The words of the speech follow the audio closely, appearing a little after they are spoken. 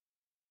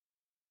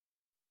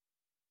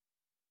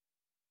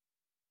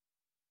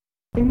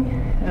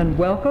And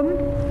welcome,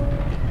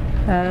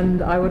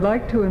 and I would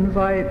like to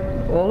invite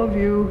all of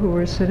you who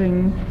are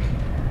sitting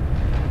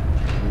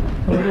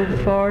a little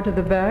far to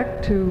the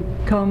back to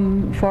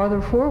come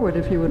farther forward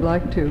if you would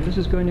like to. This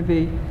is going to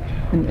be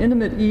an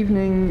intimate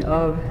evening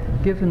of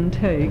give and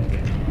take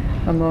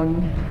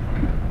among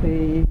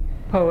the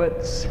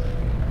poets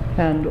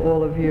and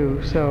all of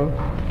you, so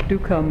do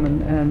come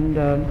and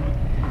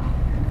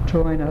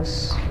join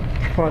us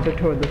farther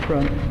toward the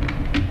front.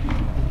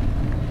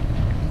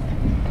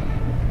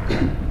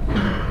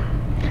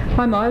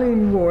 I'm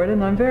Eileen Ward,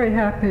 and I'm very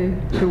happy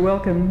to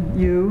welcome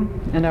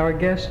you and our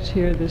guests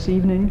here this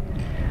evening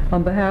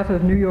on behalf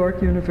of New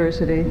York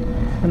University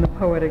and the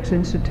Poetics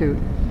Institute.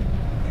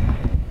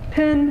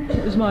 PEN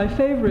is my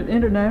favorite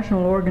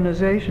international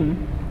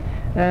organization,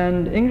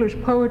 and English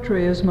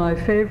poetry is my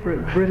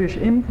favorite British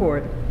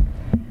import.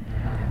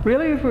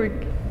 Really, if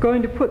we're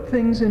going to put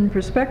things in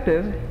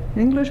perspective,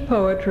 English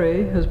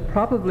poetry has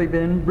probably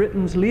been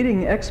Britain's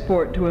leading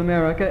export to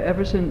America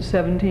ever since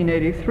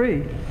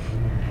 1783.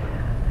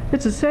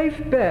 It's a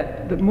safe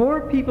bet that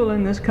more people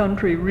in this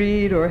country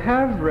read or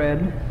have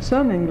read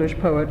some English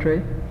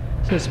poetry,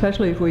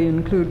 especially if we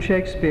include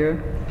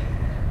Shakespeare,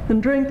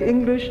 than drink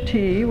English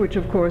tea, which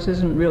of course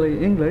isn't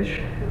really English,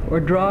 or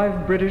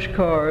drive British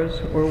cars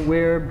or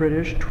wear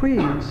British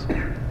tweeds.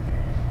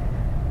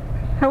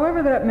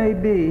 However that may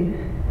be,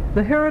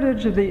 the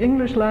heritage of the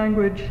English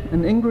language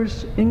and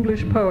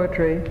English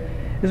poetry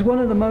is one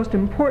of the most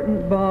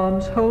important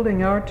bonds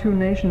holding our two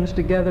nations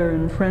together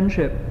in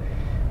friendship,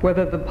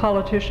 whether the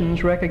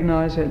politicians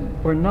recognize it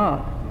or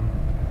not.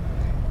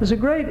 As a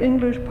great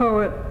English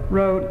poet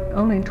wrote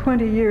only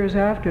 20 years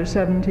after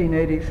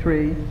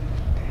 1783,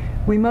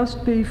 "We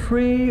must be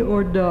free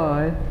or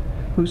die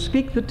who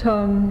speak the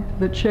tongue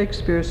that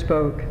Shakespeare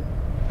spoke,"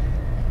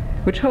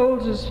 which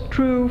holds as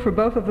true for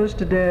both of us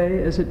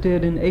today as it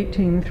did in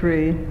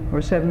 1803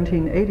 or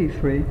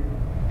 1783.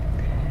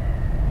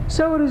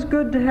 So it is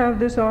good to have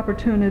this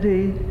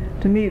opportunity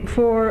to meet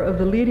four of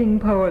the leading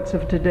poets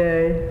of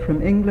today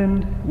from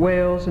England,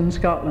 Wales, and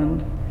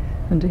Scotland,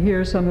 and to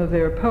hear some of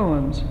their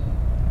poems.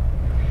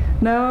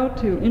 Now,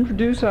 to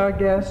introduce our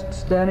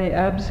guests, Dannie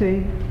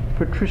Abse,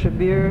 Patricia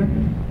Beer,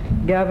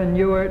 Gavin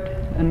Ewart,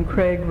 and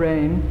Craig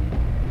Raine,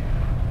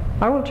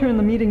 I will turn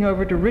the meeting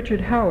over to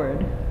Richard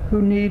Howard,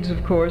 who needs,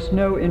 of course,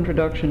 no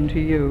introduction to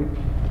you.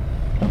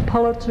 A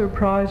Pulitzer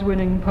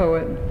Prize-winning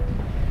poet,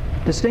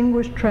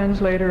 distinguished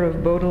translator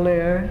of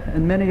Baudelaire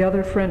and many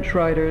other French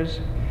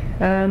writers,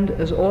 and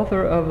as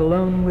author of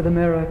Alone with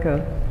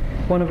America,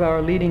 one of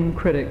our leading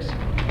critics.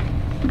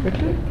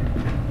 Richard?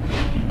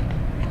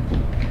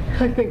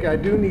 I think I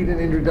do need an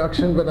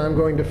introduction, but I'm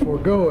going to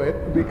forego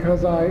it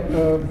because I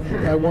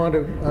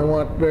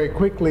want very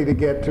quickly to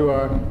get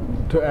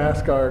to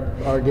ask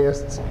our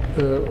guests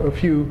a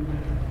few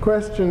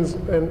questions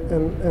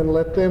and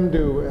let them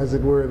do, as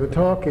it were, the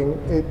talking.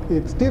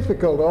 It's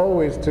difficult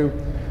always to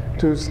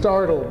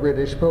startle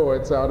British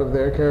poets out of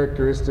their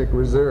characteristic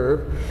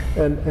reserve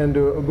and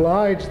to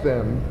oblige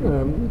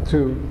them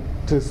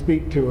to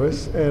speak to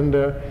us, and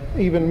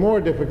even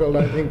more difficult,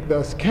 I think,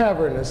 thus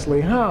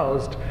cavernously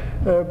housed.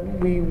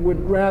 We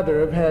would rather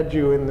have had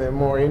you in the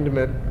more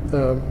intimate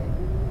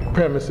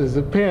premises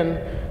of PEN,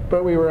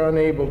 but we were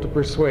unable to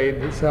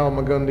persuade the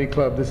Salmagundi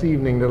Club this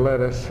evening to let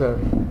us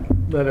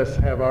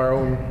have our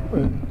own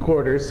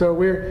quarters. So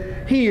we're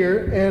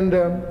here, and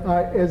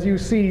as you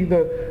see,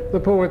 the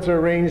poets are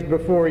arranged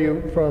before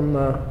you from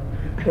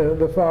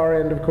the far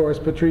end, of course,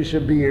 Patricia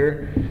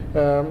Beer,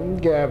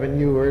 Gavin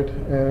Ewart,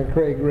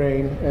 Craig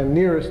Raine, and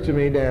nearest to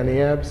me,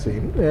 Dannie Abse.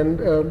 And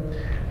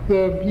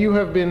you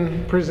have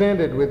been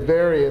presented with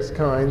various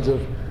kinds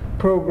of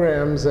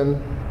programs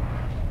and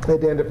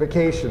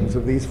identifications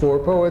of these four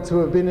poets who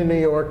have been in New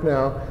York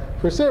now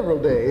for several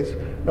days,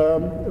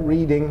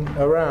 reading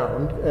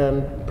around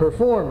and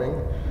performing.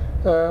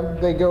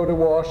 They go to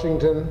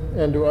Washington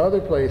and to other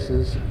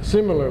places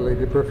similarly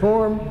to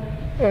perform,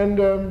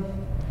 and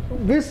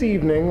this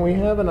evening we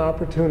have an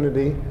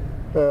opportunity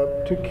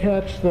to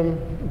catch them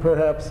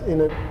perhaps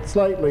in a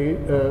slightly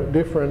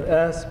different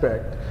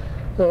aspect.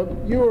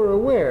 You are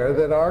aware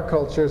that our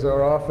cultures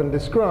are often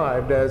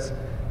described as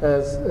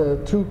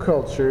two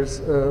cultures,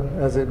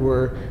 as it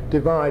were,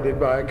 divided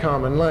by a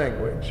common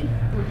language.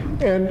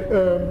 And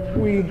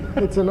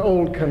it's an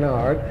old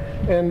canard,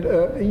 and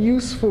a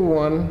useful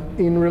one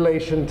in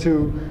relation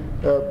to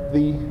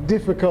the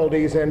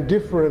difficulties and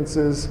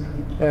differences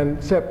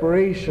and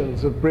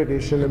separations of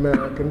British and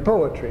American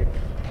poetry.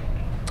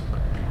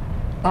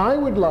 I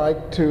would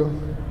like to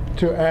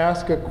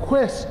ask a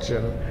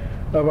question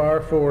of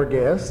our four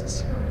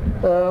guests,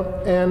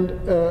 and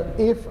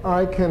if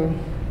I can,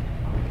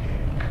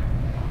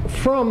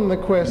 from the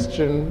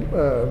question,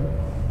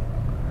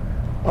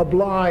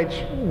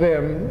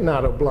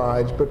 not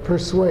oblige, but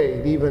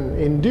persuade, even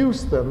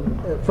induce them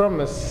from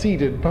a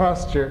seated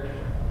posture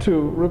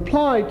to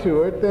reply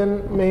to it,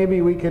 then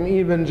maybe we can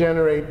even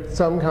generate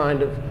some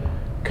kind of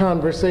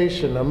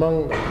conversation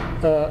among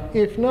them.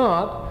 If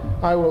not,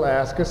 I will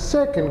ask a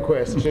second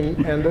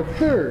question and a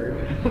third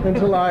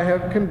until I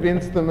have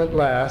convinced them at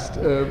last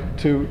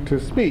to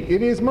speak.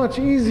 It is much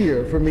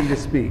easier for me to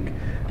speak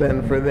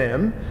than for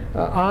them.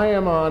 I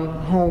am on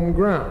home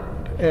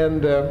ground,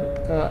 and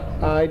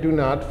I do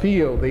not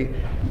feel the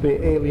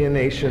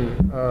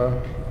alienation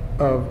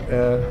of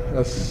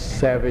a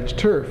savage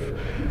turf.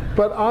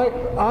 But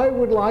I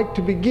would like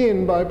to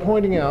begin by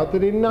pointing out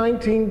that in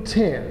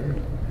 1910,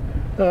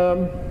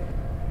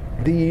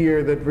 the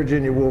year that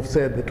Virginia Woolf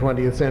said the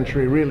 20th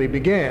century really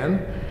began,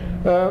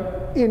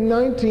 in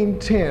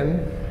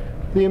 1910,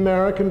 the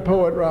American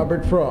poet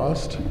Robert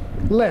Frost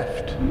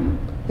left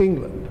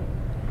England.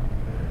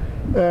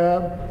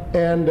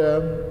 And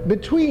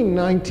between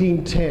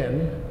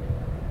 1910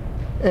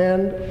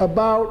 and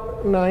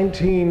about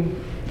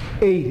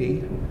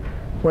 1980,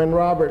 when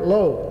Robert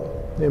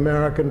Lowell, the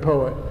American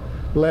poet,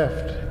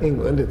 left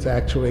England, it's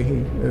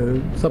actually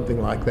something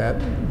like that,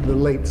 the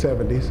late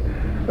 70s,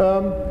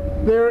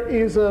 there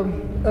is a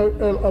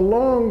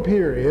long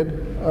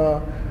period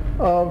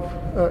of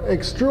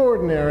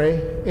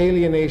extraordinary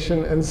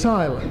alienation and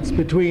silence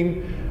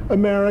between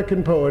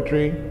American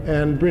poetry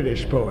and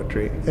British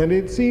poetry. And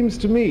it seems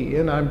to me,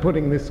 and I'm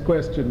putting this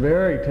question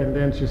very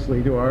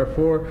tendentiously to our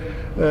four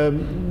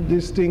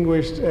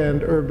distinguished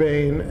and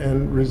urbane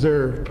and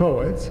reserved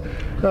poets,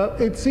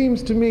 it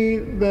seems to me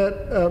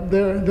that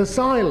the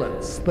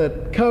silence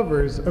that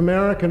covers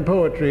American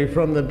poetry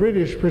from the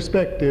British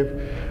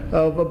perspective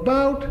of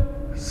about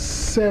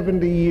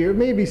 70 years,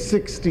 maybe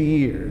 60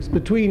 years,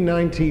 between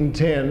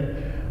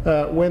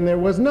 1910, when there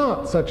was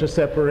not such a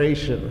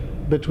separation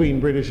between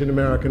British and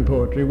American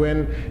poetry,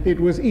 when it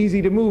was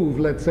easy to move,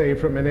 let's say,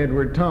 from an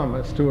Edward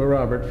Thomas to a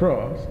Robert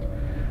Frost,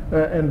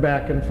 and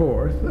back and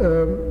forth,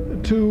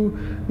 to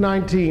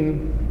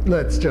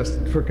let's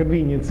just for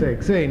convenience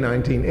sake say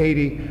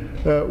 1980,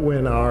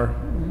 when our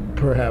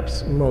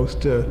perhaps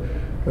most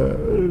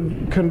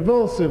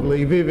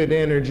convulsively vivid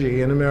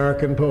energy in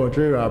American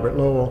poetry, Robert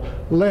Lowell,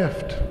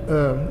 left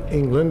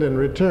England and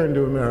returned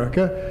to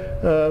America,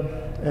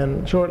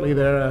 and shortly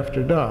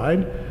thereafter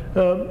died.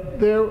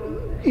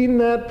 In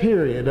that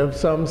period of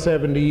some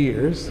 70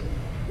 years,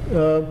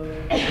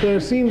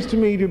 there seems to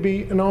me to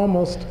be an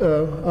almost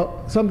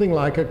something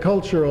like a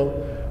cultural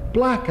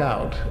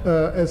blackout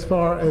as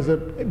far as a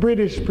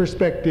British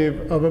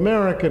perspective of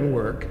American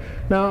work.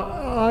 Now,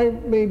 I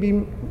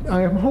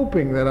am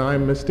hoping that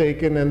I'm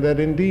mistaken, and that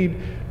indeed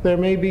there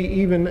may be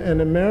even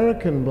an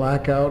American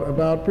blackout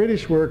about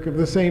British work of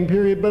the same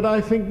period, but I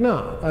think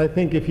not. I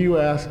think if you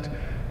asked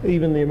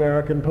even the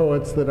American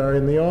poets that are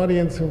in the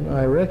audience, whom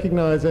I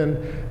recognize, and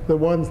the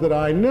ones that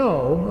I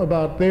know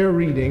about their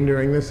reading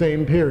during the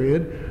same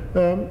period,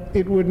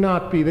 it would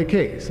not be the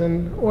case.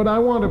 And what I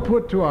want to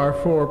put to our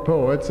four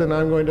poets, and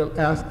I'm going to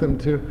ask them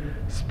to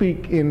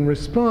speak in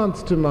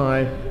response to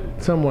my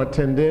somewhat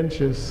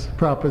tendentious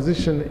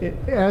proposition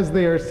as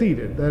they are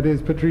seated, that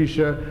is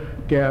Patricia,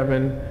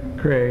 Gavin,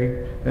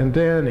 Craig, and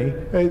Dannie,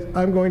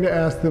 I'm going to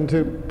ask them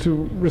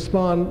to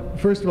respond,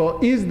 first of all,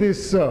 is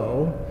this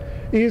so?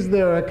 Is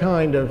there a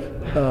kind of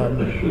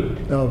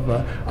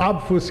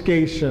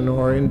obfuscation,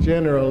 or in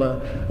general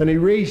an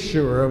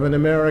erasure of an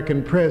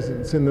American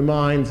presence in the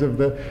minds of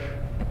the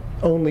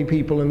only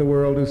people in the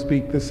world who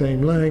speak the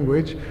same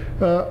language?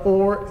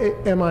 Or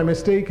am I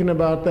mistaken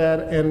about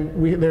that,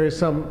 and there is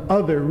some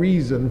other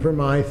reason for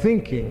my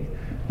thinking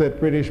that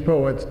British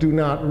poets do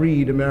not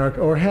read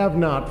American, or have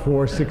not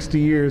for 60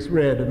 years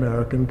read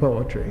American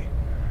poetry?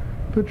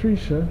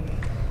 Patricia?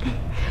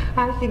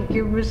 I think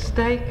you're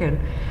mistaken.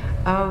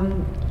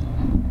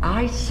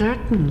 I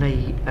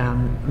certainly,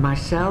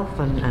 myself,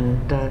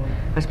 and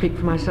I speak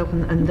for myself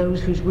and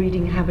those whose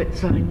reading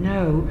habits I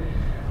know,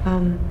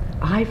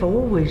 I've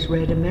always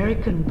read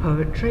American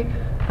poetry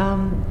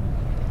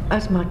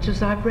as much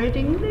as I've read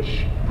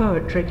English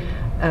poetry.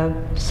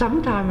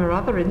 Sometime or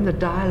other in the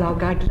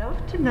dialogue, I'd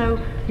love to know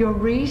your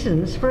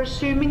reasons for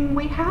assuming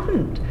we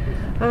haven't,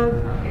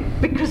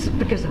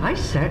 because I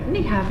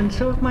certainly have, and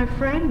so have my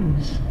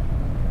friends.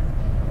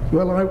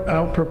 Well,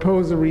 I'll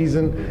propose a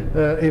reason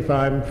if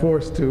I'm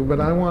forced to, but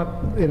I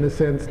want, in a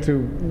sense,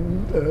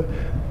 to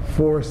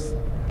force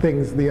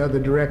things the other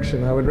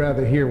direction. I would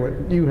rather hear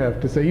what you have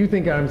to say. You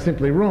think I'm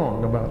simply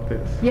wrong about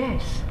this?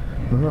 Yes.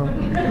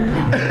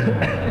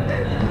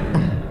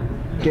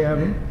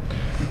 Gavin?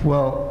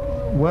 Well,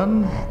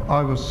 when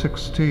I was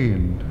 16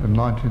 in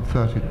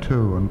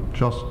 1932 and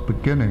just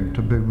beginning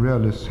to be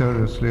really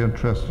seriously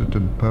interested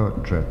in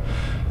poetry,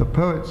 the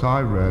poets I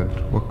read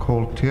were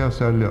called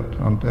T.S. Eliot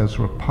and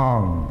Ezra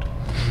Pound,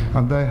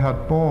 and they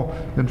had more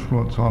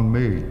influence on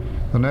me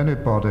than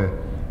anybody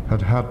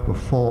had had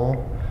before,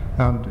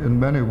 and in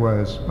many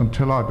ways,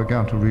 until I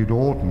began to read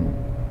Auden,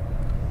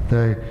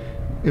 they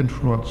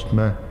influenced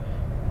me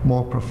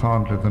more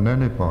profoundly than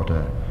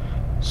anybody.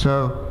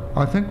 So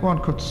I think one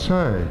could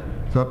say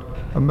that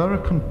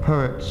American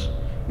poets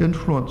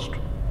influenced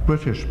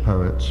British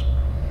poets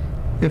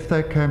if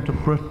they came to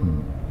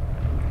Britain.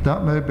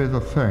 That may be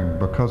the thing,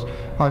 because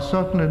I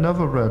certainly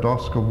never read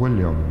Oscar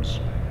Williams.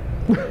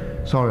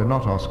 sorry,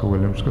 not Oscar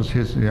Williams, because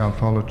he's the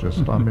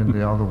anthologist. I mean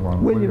the other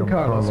one. William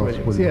Carlos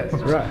Williams. Yes,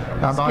 right.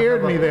 And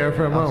scared me there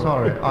for a moment.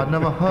 Sorry, I'd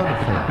never heard of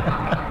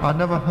him. I'd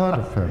never heard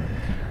of him.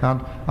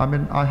 And I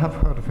mean, I have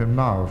heard of him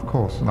now, of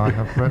course, and I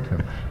have read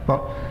him.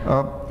 But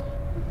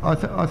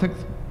I think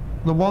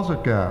there was a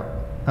gap,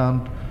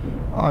 and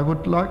I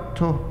would like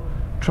to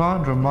try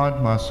and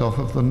remind myself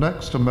of the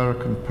next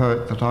American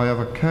poet that I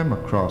ever came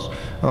across.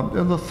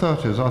 In the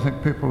 30s, I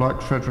think people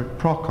like Frederick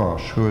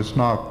Prokhosh, who is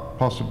now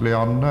possibly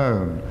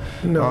unknown.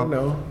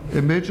 No.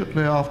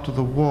 Immediately after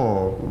the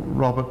war,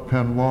 Robert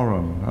Penn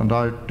Warren, and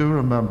I do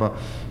remember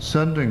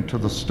sending to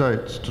the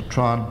States to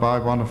try and buy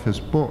one of his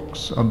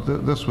books, and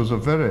this was a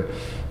very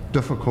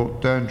difficult,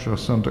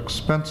 dangerous, and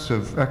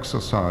expensive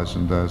exercise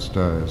in those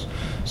days.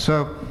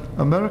 So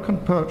American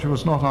poetry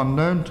was not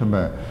unknown to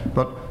me,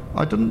 but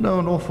I didn't know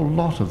an awful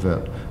lot of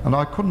it, and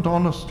I couldn't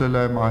honestly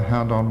lay my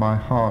hand on my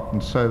heart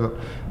and say that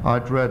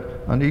I'd read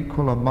an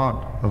equal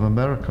amount of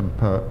American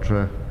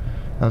poetry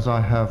as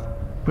I have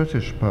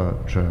British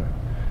poetry.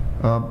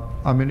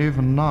 I mean,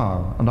 even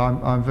now, and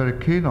I'm very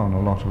keen on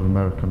a lot of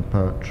American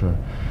poetry,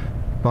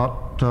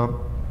 but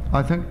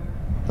I think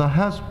there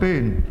has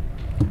been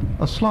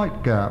a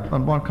slight gap,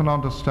 and one can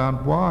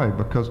understand why,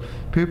 because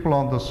people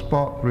on the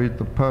spot read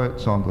the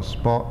poets on the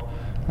spot,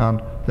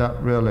 and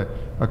that really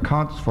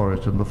accounts for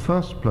it in the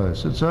first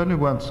place. It's only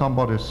when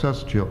somebody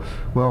says to you,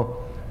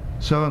 well,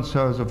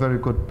 so-and-so is a very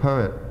good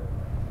poet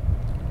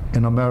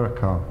in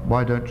America,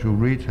 why don't you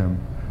read him,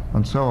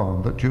 and so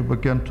on, that you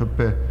begin to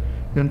be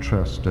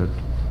interested.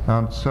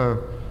 And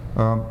so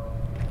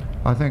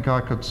I think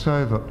I could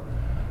say that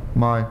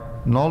my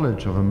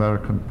knowledge of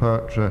American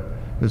poetry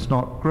is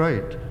not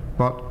great,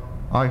 but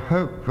I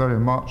hope very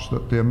much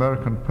that the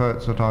American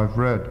poets that I've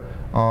read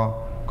are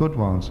good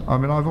ones. I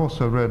mean, I've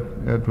also read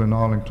Edwin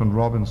Arlington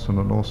Robinson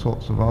and all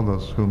sorts of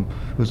others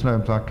whose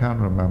names I can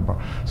remember.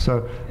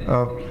 So,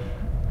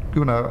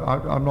 you know,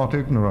 I'm not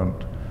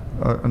ignorant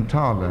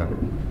entirely.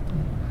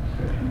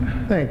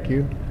 Thank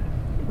you.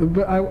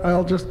 But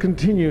I'll just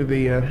continue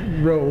the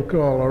roll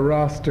call or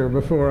roster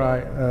before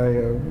I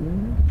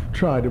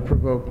try to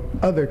provoke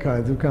other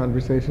kinds of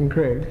conversation.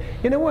 Craig?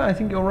 You know what, I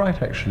think you're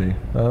right, actually.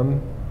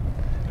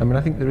 I mean,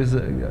 I think there is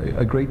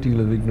a great deal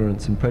of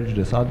ignorance and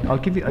prejudice. I'll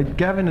give you,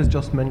 Gavin has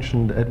just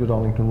mentioned Edward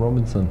Arlington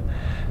Robinson.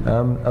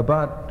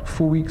 About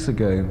 4 weeks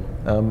ago,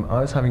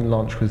 I was having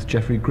lunch with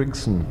Geoffrey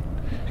Grigson,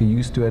 who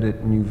used to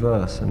edit New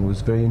Verse and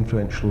was very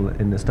influential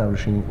in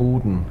establishing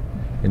Auden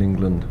in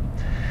England.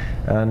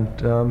 And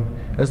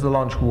as the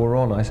lunch wore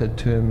on, I said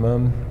to him,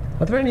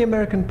 are there any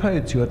American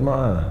poets you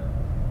admire?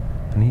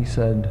 And he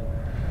said,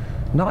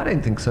 no, I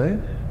don't think so.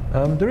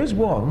 There is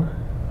one.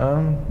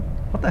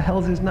 What the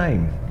hell's his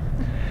name?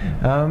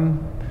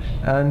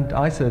 And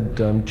I said,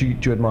 do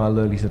you admire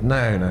Lurley? He said, no.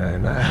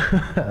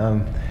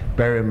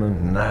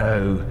 Berryman,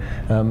 no.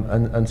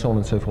 And so on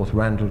and so forth.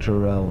 Randall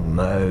Jarrell,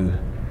 no.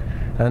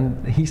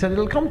 And he said,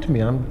 it'll come to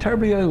me. I'm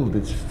terribly old.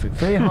 It's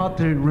very hard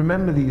to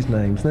remember these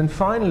names. And then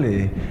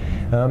finally,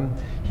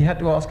 he had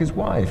to ask his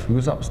wife, who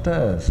was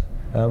upstairs,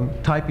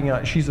 typing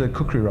out. She's a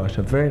cookery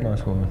writer, very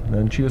nice woman.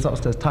 And she was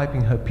upstairs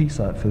typing her piece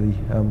out for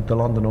the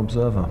London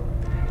Observer.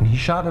 And he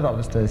shouted up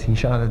the stairs,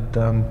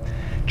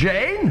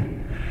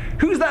 Jane,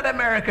 who's that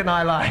American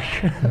I like?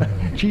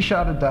 She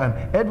shouted down,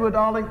 Edward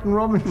Arlington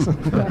Robinson.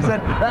 I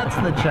said, that's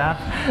the chap.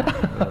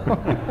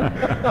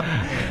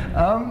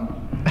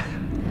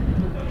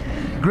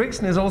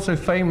 Grigson is also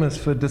famous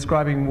for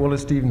describing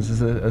Wallace Stevens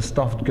as a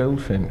stuffed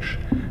goldfinch.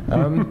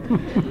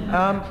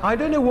 I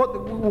don't know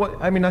what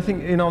I mean. I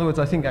think, in other words,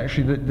 I think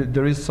actually that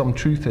there is some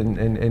truth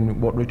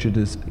in what Richard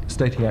is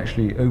stating,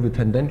 actually over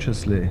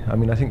tendentiously. I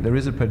mean, I think there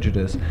is a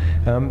prejudice.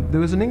 There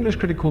was an English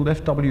critic called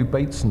F.W.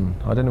 Bateson.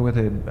 I don't know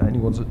whether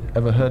anyone's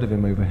ever heard of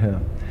him over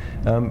here,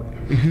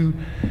 who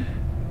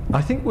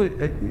I think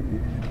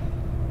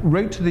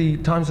wrote to the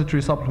Times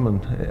Literary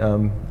Supplement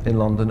in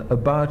London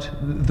about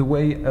the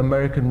way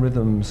American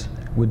rhythms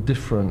were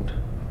different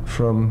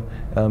from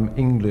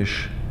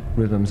English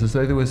rhythms, as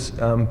though there was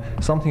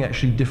something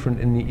actually different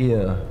in the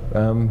ear.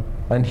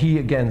 And he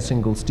again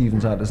singled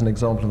Stevens out as an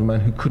example of a man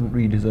who couldn't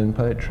read his own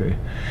poetry.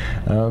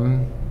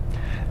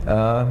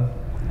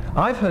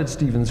 I've heard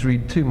Stevens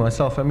read too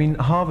myself. I mean,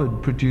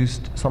 Harvard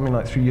produced something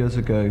like 3 years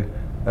ago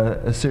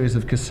a series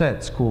of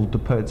cassettes called The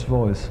Poet's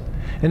Voice.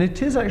 And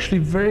it is actually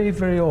very,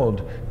 very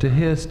odd to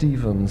hear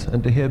Stevens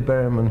and to hear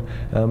Berryman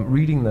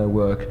reading their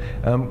work.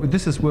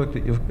 This is work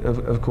that,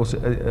 of course,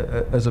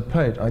 as a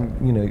poet,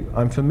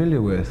 I'm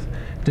familiar with.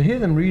 To hear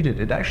them read it,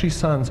 it actually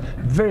sounds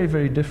very,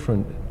 very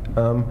different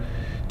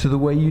to the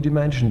way you'd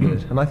imagined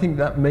it. And I think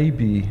that may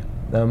be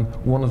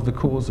one of the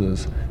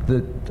causes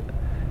that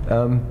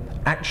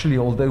actually,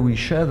 although we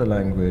share the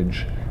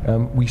language,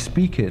 we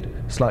speak it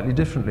slightly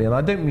differently. And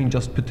I don't mean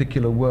just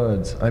particular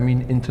words, I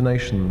mean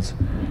intonations,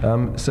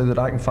 so that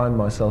I can find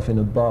myself in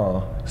a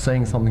bar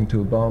saying something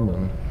to a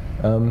barman,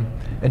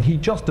 and he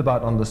just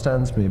about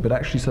understands me, but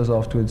actually says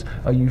afterwards,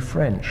 are you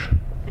French?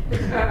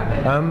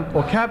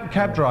 Or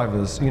cab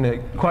drivers,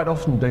 quite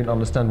often don't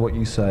understand what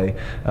you say.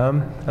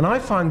 And I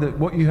find that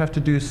what you have to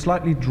do is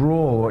slightly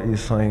draw what you're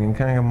saying and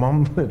kind of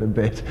mumble it a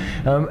bit.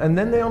 And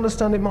then they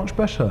understand it much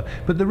better.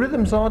 But the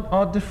rhythms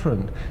are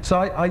different. So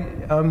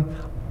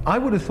I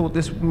would have thought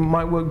this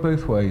might work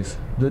both ways,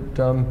 that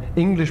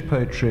English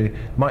poetry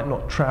might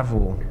not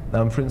travel.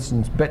 For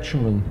instance,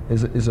 Betjeman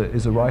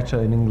is a writer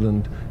in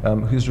England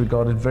who's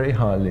regarded very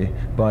highly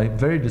by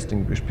very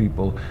distinguished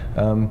people.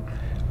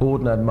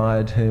 Auden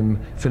admired him,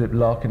 Philip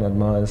Larkin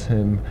admires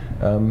him,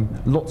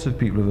 lots of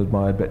people have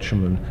admired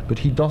Betjeman, but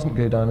he doesn't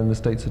go down in the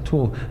States at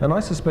all. And I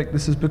suspect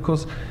this is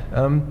because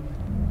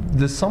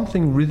there's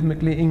something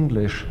rhythmically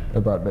English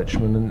about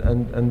Betjeman,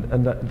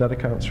 and that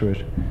accounts for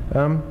it.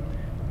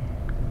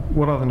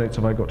 What other notes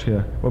have I got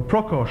here? Well,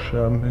 Prokos,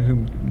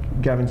 whom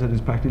Gavin said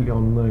is practically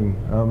unknown.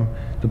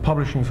 The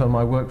publishing firm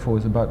I work for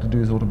is about to do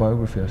his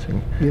autobiography, I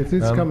think. Yes,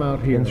 it's come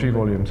out here. In 3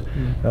 volumes.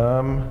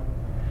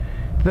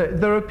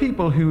 There are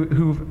people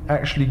who've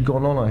actually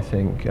gone on, I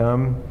think,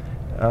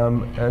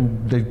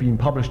 and they've been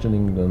published in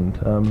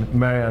England.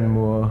 Marianne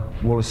Moore,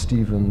 Wallace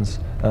Stevens,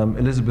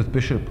 Elizabeth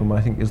Bishop, whom I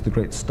think is the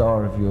great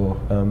star of your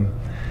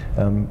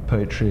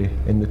poetry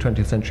in the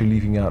 20th century,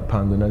 leaving out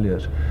Pound and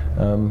Eliot.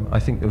 I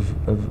think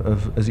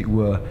of, as it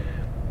were,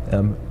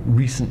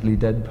 recently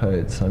dead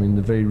poets. I mean,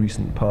 the very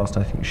recent past,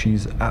 I think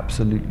she's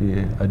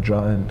absolutely a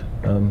giant,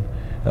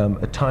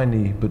 a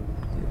tiny but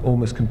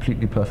almost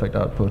completely perfect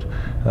output.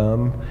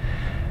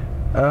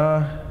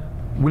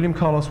 William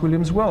Carlos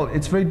Williams, well,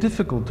 it's very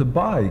difficult to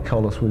buy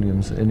Carlos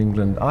Williams in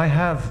England. I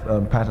have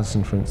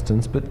Patterson, for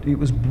instance, but it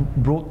was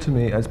brought to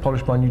me, it's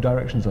published by New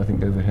Directions, I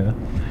think, over here,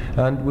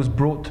 and was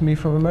brought to me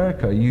from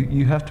America.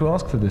 You have to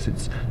ask for this.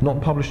 It's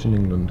not published in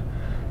England.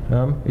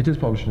 It is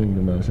published in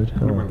England now, is it?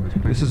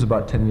 This is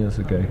about 10 years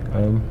ago.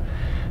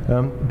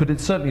 But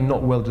it's certainly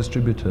not well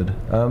distributed.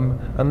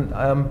 And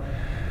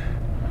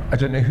I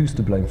don't know who's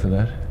to blame for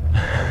that.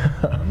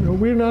 No,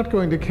 we're not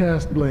going to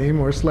cast blame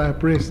or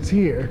slap wrists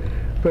here,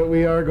 but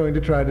we are going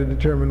to try to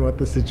determine what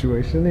the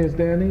situation is.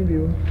 Danny, do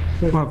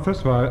you? Well,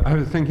 first of all, I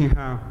was thinking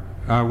how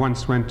I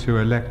once went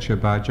to a lecture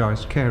by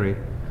Joyce Carey,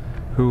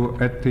 who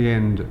at the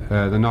end,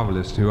 the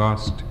novelist who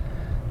asked,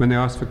 when they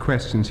asked for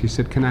questions, he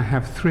said, "Can I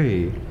have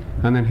 3?"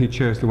 And then he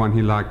chose the one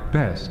he liked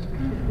best.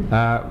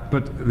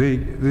 But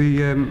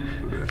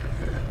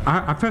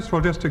first of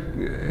all, just to,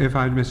 if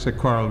I miss a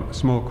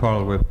small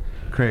quarrel with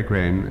Craig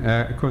Raine,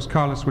 of course,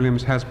 Carlos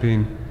Williams has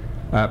been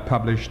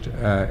published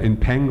in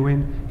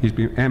Penguin. He's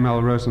been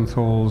M.L.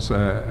 Rosenthal's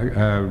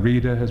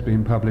Reader has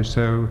been published.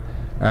 So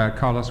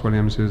Carlos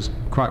Williams is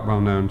quite well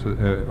known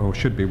to, or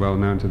should be well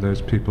known to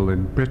those people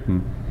in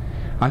Britain.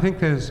 I think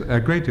there's a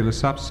great deal of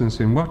substance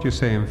in what you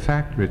say, in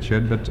fact,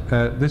 Richard, but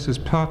this is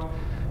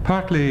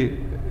partly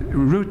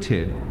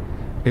rooted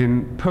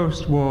in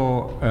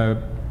post-war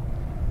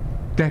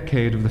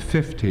decade of the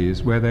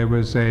 50s, where there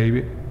was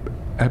a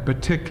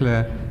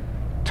particular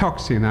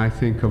toxin, I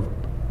think, of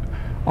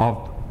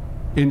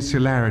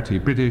insularity,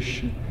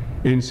 British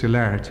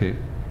insularity,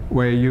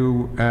 where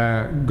you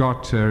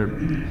got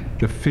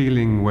the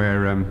feeling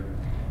where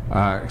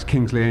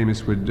Kingsley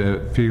Amis would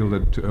feel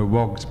that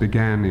Wogs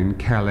began in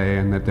Calais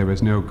and that there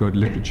was no good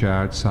literature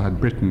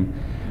outside Britain.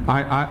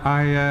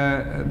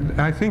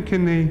 I think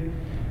in the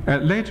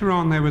later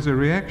on there was a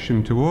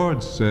reaction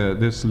towards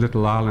this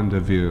little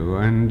islander view,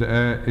 and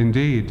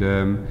indeed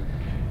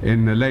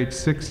in the late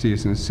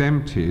 60s and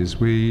 70s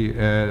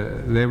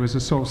there was a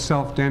sort of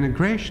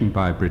self-denigration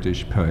by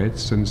British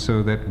poets, and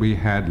so that we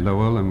had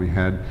Lowell and we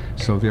had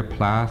Sylvia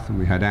Plath and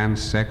we had Anne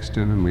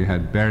Sexton and we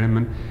had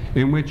Berryman,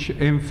 in which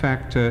in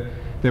fact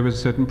there was a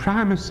certain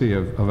primacy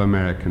of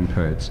American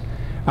poets.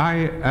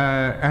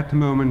 At the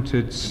moment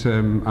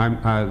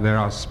there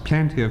are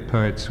plenty of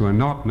poets who are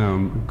not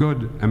known,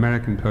 good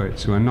American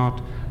poets who are not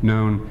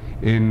known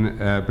in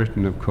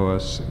Britain, of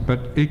course, but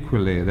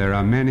equally there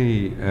are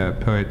many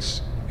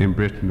poets in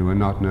Britain who are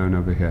not known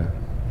over here.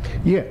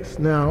 Yes.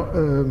 Now,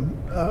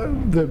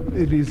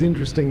 it is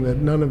interesting that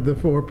none of the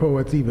 4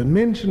 poets even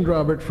mentioned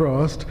Robert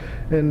Frost,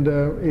 and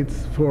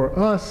it's for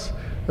us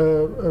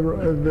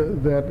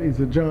that is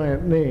a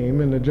giant name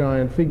and a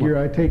giant figure.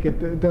 I take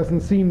it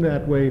doesn't seem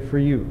that way for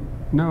you.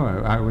 No,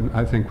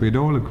 I think we'd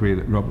all agree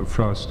that Robert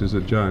Frost is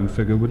a giant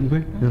figure, wouldn't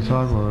we? Yes,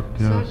 I would.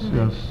 Yes,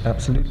 yes.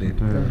 Absolutely.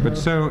 But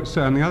so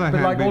on the other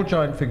hand, like all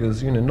giant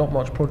figures, not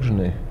much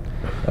progeny.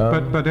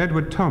 But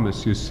Edward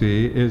Thomas, you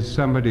see, is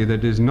somebody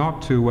that is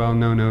not too well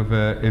known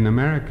over in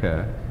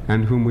America,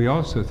 and whom we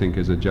also think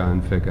is a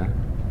giant figure.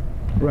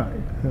 Right.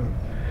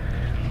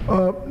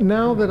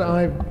 Now that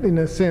I've, in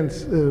a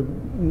sense,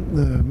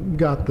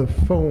 got the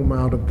foam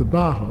out of the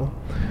bottle,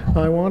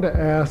 I want to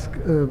ask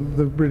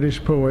the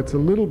British poets a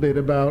little bit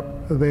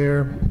about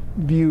their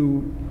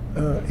view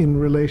in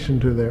relation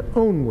to their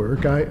own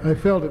work. I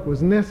felt it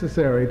was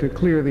necessary to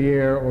clear the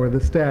air or the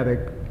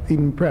static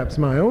in perhaps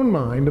my own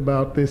mind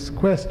about this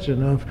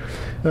question of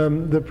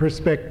the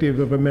perspective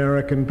of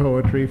American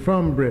poetry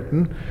from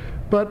Britain,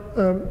 But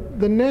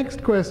the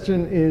next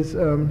question is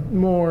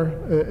more,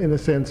 in a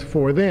sense,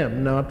 for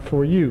them, not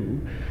for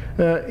you.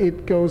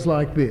 It goes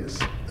like this.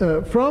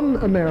 From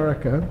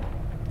America,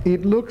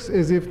 it looks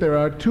as if there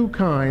are two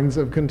kinds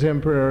of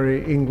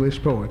contemporary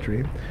English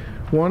poetry.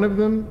 One of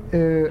them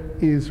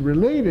is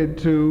related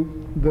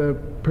to the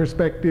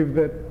perspective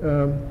that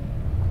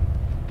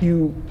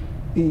you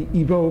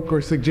evoke or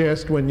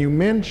suggest when you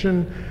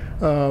mention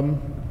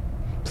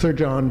Sir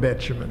John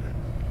Betjeman.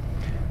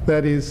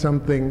 That is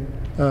something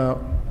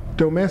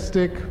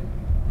domestic,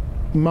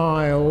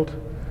 mild,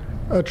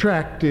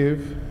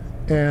 attractive,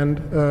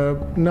 and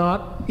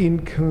not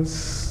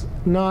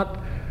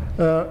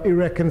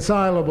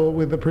irreconcilable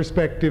with the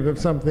perspective of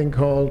something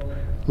called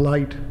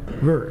light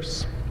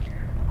verse.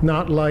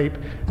 Not light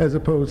as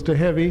opposed to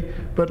heavy,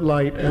 but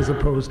light as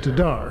opposed to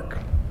dark.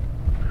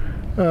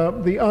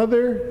 The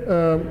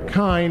other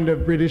kind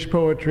of British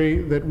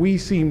poetry that we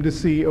seem to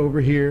see over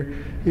here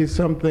is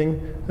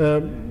something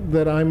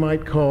that I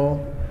might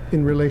call,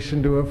 in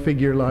relation to a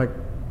figure like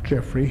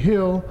Geoffrey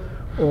Hill,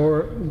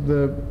 or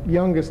the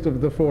youngest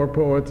of the four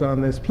poets on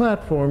this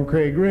platform,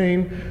 Craig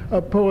Raine,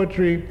 a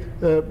poetry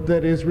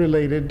that is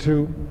related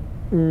to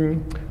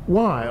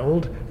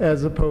wild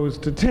as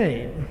opposed to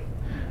tame.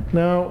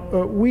 Now,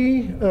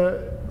 we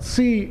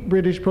see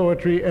British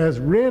poetry as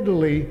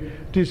readily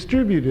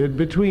distributed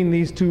between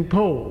these two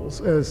poles,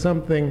 as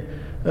something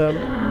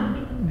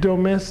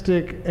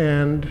domestic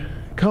and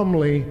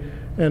comely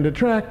and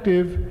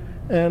attractive,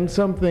 and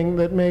something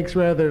that makes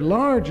rather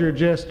larger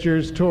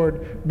gestures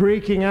toward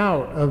breaking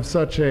out of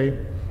such a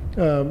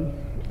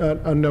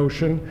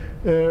notion,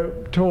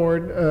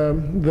 toward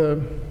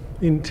the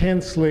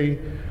intensely,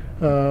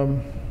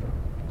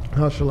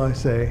 how shall I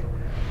say,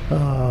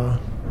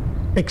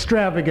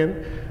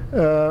 extravagant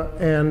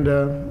and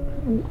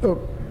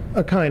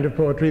a kind of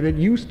poetry that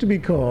used to be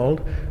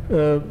called,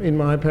 in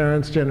my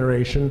parents'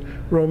 generation,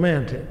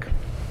 romantic.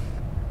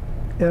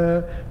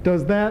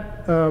 Does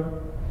that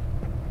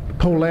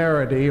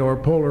polarity or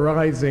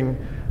polarizing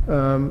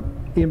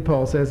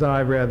impulse, as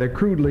I rather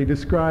crudely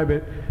describe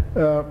it,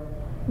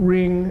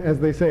 ring, as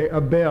they say,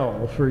 a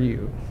bell for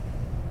you?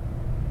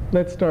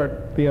 Let's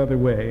start the other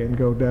way and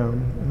go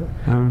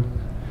down.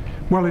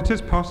 Well, it is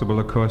possible,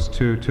 of course,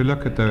 to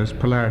look at those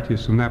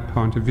polarities from that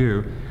point of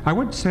view. I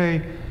would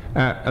say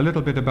a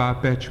little bit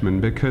about Betjeman,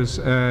 because,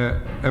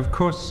 of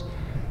course,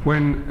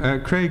 when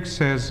Craig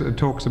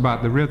talks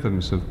about the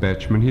rhythms of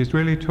Betjeman, he's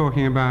really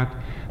talking about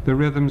the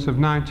rhythms of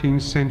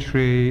 19th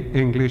century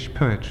English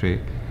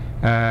poetry.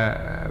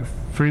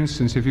 For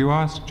instance, if you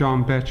ask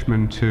John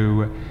Betjeman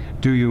to,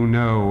 do you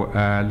know,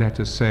 let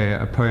us say,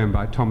 a poem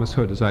by Thomas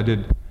Hood, as I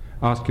did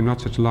ask him not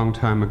such a long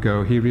time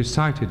ago, he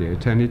recited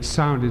it, and it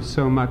sounded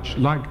so much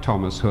like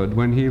Thomas Hood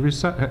when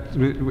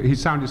he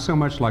sounded so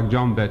much like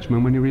John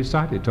Betjeman when he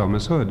recited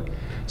Thomas Hood.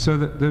 So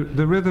that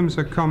the rhythms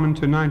are common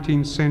to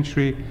 19th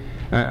century,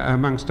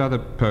 amongst other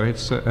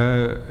poets.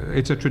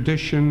 It's a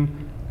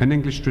tradition, an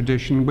English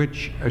tradition,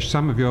 which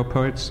some of your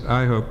poets,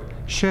 I hope,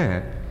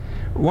 share.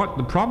 What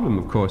the problem,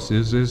 of course,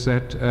 is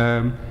that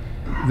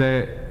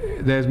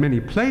there's many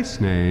place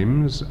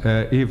names,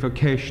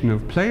 evocation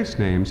of place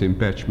names in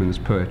Betjeman's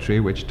poetry,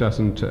 which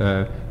doesn't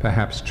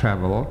perhaps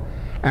travel.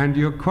 And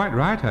you're quite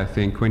right, I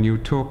think, when you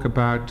talk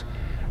about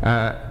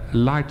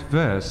light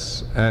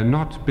verse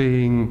not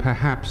being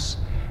perhaps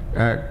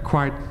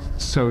quite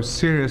so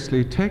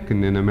seriously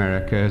taken in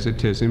America as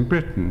it is in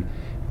Britain.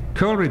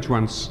 Coleridge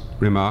once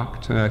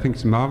remarked, I think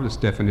it's a marvelous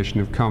definition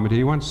of comedy,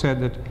 he once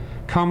said that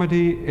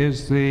comedy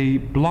is the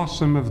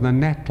blossom of the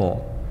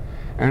nettle.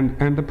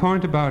 And the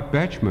point about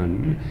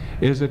Betjeman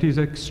is that he's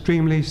an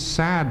extremely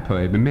sad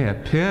poet. It may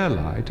appear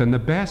light, and the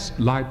best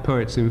light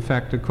poets, in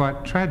fact, are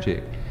quite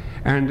tragic.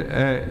 And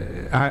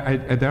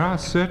there are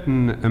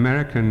certain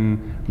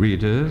American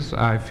readers,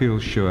 I feel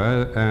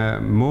sure,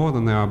 more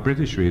than there are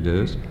British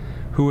readers,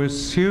 who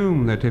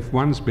assume that if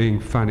one's being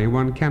funny,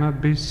 one cannot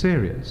be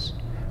serious.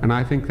 And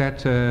I think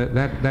that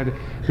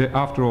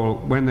after all,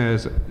 when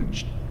there's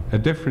a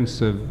difference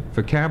of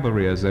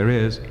vocabulary as there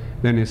is,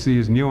 then it's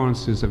these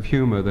nuances of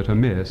humor that are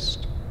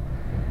missed.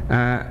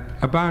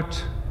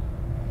 About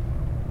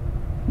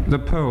the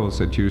poles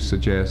that you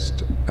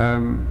suggest,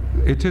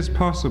 it is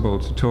possible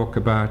to talk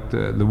about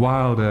the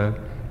wilder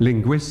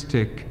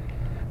linguistic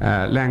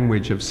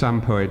language of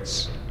some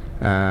poets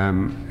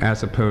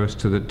as opposed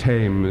to the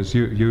tame as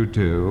you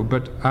do,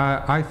 but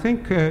I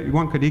think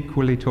one could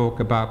equally talk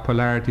about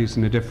polarities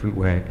in a different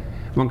way.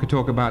 One could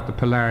talk about the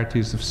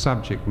polarities of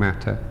subject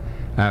matter.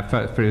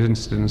 For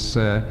instance,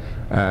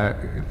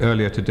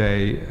 earlier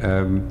today,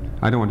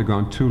 I don't want to go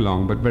on too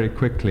long, but very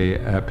quickly,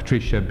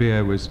 Patricia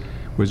Beer was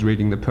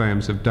reading the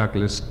poems of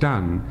Douglas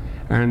Dunn,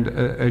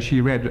 and she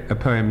read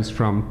poems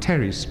from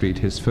Terry Street,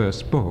 his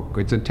first book.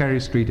 Terry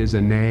Street is a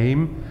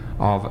name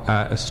of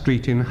a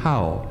street in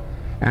Hull,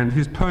 and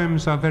his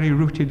poems are very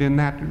rooted in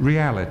that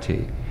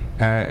reality.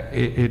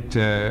 It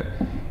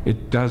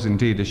does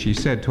indeed, as she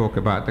said, talk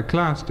about the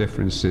class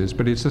differences,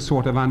 but it's a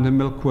sort of Under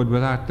Milkwood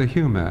without the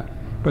humor.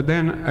 But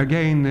then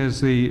again,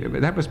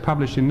 that was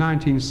published in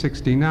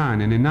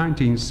 1969, and in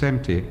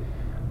 1970,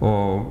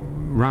 or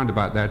round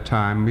about that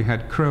time, we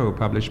had Crow,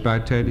 published by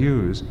Ted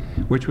Hughes,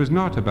 which was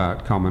not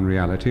about common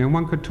reality, and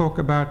one could talk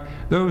about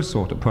those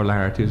sort of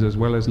polarities as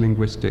well as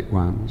linguistic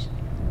ones.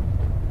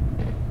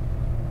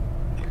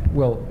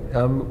 Well,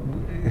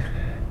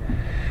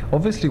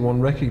 obviously one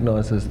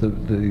recognizes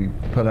the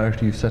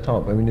polarity you've set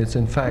up. I mean, it's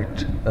in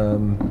fact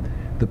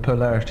the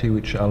polarity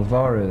which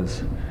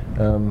Alvarez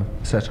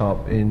set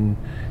up in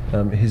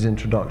his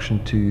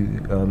introduction to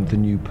the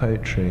new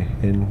poetry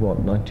in, what,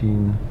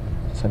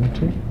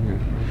 1970? Yeah.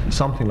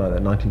 Something like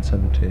that,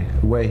 1970,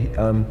 where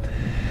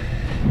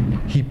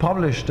he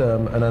published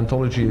an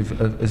anthology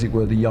of, as it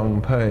were, the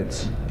young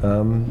poets,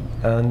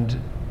 and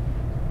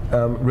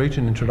wrote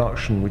an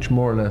introduction which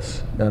more or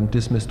less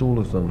dismissed all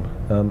of them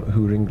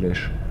who were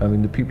English. I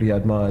mean, the people he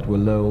admired were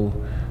Lowell,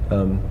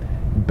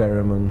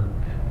 Berriman,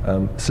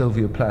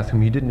 Sylvia Plath,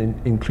 whom he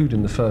didn't include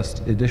in the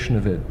first edition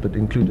of it, but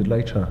included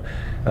later.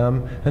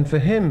 And for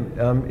him,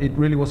 it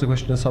really was a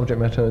question of subject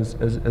matter,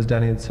 as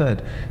Danny had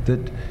said,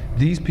 that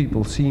these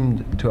people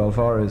seemed to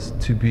Alvarez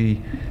to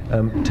be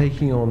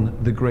taking on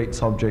the great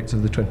subjects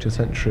of the 20th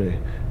century.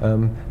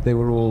 They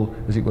were all,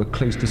 as it were,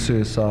 close to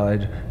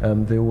suicide,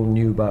 they all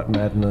knew about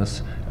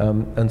madness,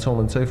 and so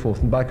on and so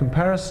forth. And by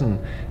comparison,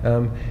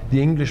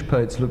 the English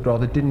poets looked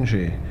rather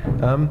dingy.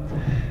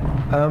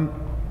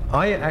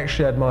 I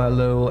actually admire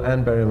Lowell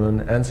and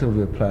Berriman and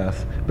Sylvia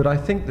Plath, but I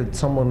think that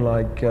someone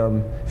like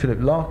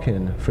Philip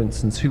Larkin, for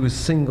instance, who was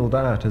singled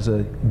out as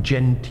a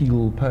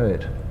genteel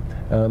poet,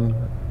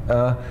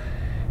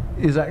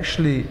 is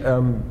actually,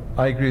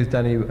 I agree with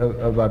Danny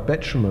about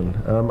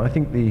Betjeman. I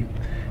think the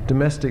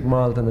domestic,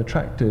 mild and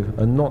attractive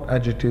are not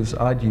adjectives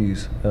I'd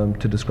use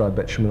to describe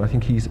Betjeman. I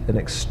think he's an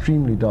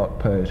extremely dark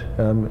poet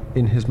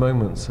in his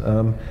moments,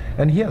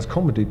 and he has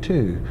comedy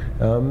too.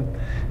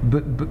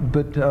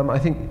 But I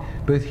think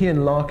both he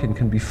and Larkin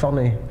can be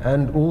funny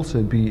and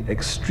also be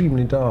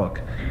extremely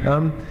dark.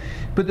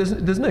 But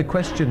there's no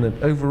question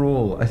that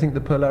overall, I think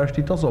the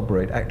polarity does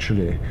operate,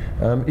 actually.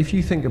 If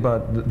you think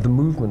about the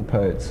movement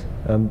poets,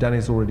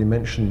 Danny's already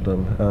mentioned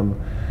them,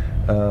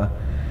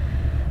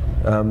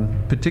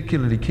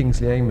 particularly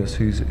Kingsley Amis,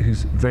 who's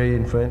very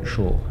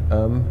influential.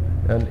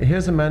 And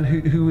here's a man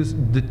who was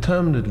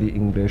determinedly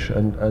English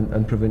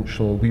and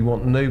provincial. We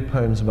want no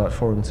poems about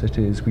foreign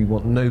cities, we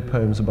want no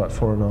poems about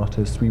foreign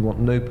artists, we want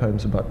no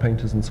poems about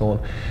painters and so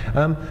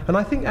on. And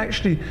I think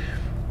actually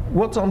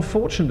what's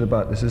unfortunate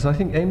about this is I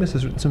think Amis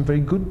has written some very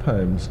good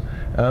poems,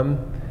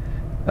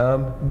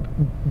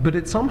 but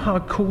it somehow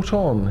caught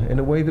on in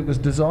a way that was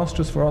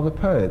disastrous for other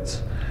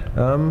poets.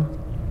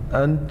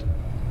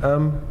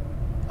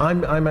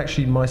 I'm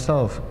actually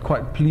myself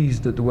quite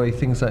pleased at the way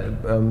things are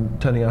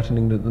turning out in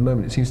England at the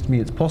moment. It seems to me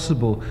it's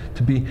possible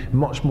to be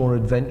much more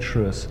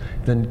adventurous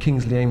than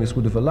Kingsley Amis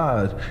would have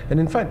allowed. And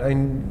in fact,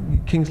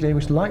 Kingsley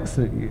Amis likes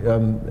the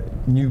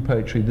new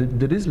poetry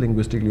that is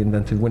linguistically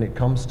inventive when it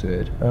comes to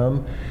it.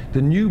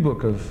 The new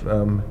book of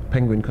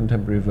Penguin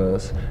Contemporary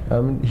Verse,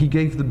 he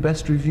gave the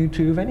best review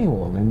to of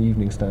anyone in the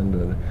Evening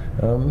Standard.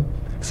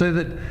 So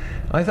that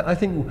I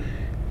think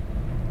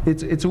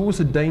it's always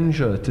a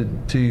danger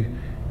to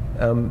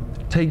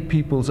take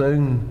people's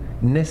own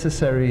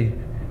necessary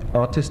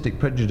artistic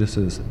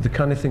prejudices, the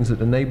kind of things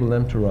that enable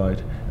them to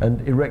write,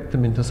 and erect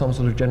them into some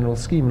sort of general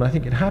scheme. And I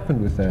think it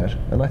happened with that,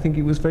 and I think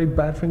it was very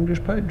bad for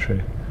English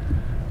poetry.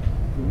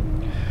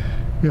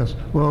 Yes,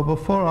 well,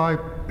 before I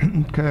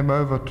came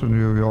over to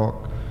New York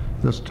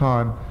this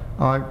time,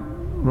 I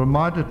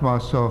reminded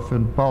myself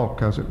in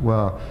bulk, as it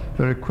were,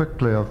 very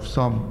quickly of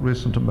some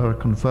recent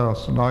American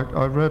verse, and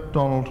I read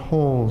Donald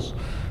Hall's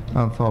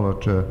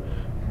anthology,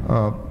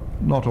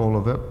 not all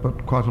of it,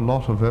 but quite a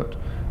lot of it.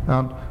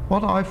 And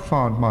what I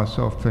found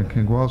myself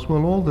thinking was,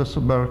 well, all this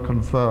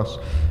American verse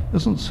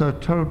isn't so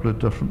terribly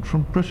different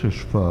from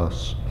British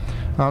verse.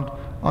 And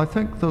I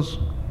think there's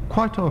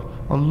quite a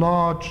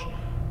large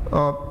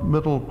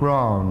middle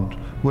ground,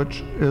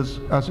 which is,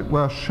 as it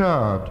were,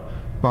 shared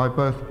by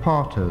both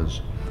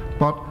parties.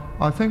 But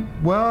I think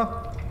where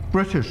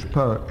British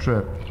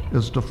poetry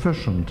is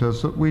deficient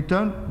is that we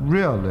don't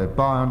really,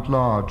 by and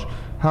large,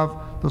 have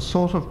the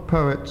sort of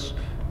poets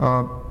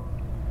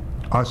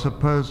I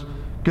suppose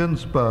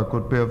Ginsberg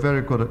would be a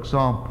very good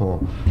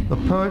example. The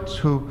poets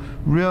who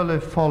really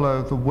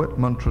follow the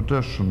Whitman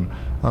tradition,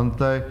 and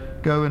they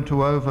go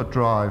into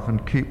overdrive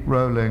and keep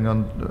rolling,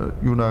 and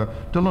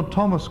Dylan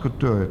Thomas could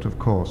do it, of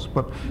course,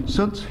 but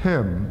since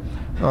him,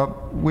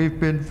 we've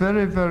been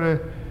very, very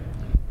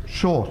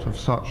short of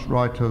such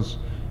writers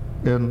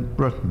in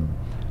Britain.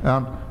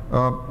 And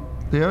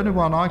the only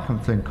one I can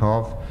think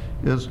of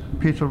is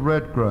Peter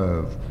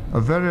Redgrove,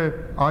 a very,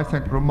 I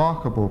think,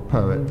 remarkable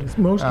poet. It's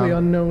mostly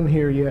unknown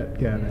here yet,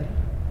 Gavin.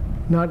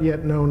 Not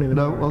yet known in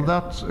America. No, well,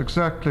 that's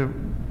exactly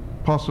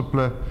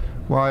possibly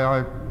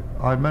why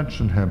I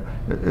mentioned him.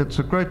 It's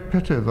a great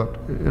pity that,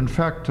 in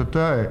fact,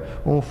 today,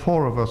 all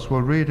four of us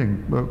were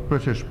reading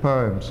British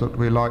poems that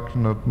we liked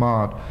and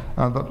admired,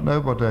 and that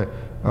nobody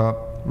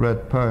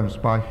read poems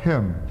by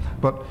him.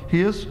 But he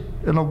is,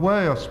 in a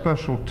way, a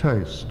special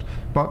taste,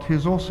 but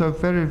he's also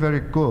very, very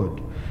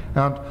good.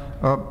 And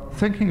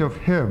thinking of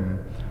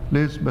him,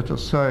 leads me to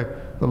say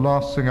the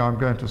last thing I'm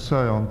going to say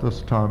on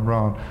this time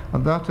round,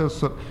 and that is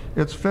that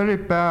it's very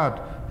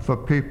bad for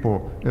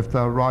people, if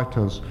they're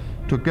writers,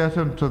 to get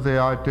into the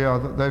idea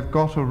that they've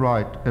got to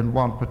write in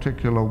one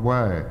particular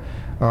way.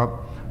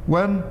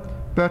 When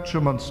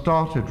Betjeman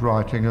started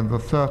writing in the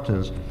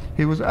 30s,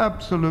 he was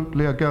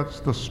absolutely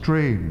against the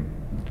stream.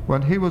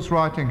 When he was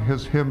writing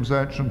his hymns,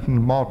 ancient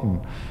and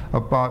modern,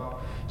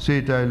 about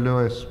C.D.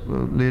 Lewis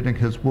leading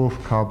his wolf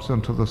cubs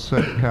into the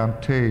sick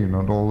canteen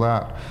and all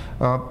that,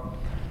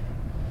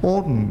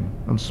 Auden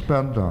and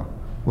Spender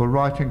were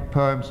writing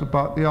poems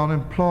about the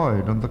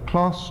unemployed and the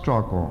class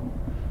struggle.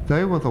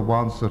 They were the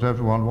ones that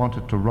everyone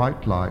wanted to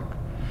write like.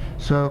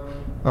 So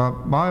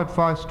my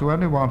advice to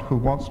anyone who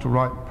wants to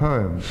write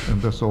poems in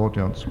this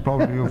audience,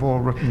 probably you've all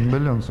written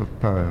millions of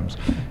poems,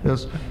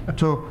 is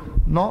to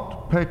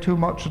not pay too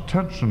much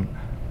attention,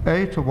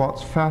 A, to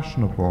what's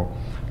fashionable,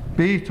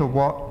 B, to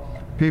what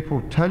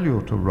people tell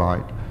you to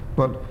write,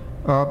 but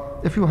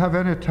if you have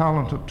any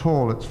talent at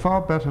all, it's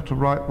far better to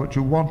write what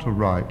you want to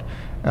write,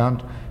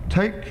 and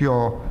take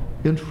your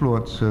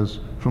influences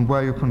from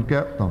where you can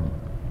get them.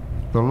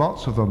 There are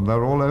lots of them,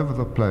 they're all over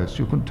the place.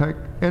 You can take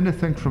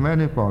anything from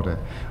anybody,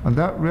 and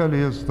that really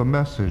is the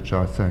message,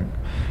 I think.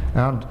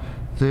 And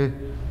the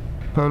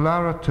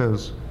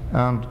polarities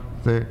and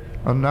the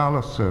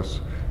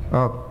analysis,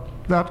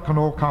 that can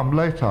all come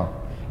later.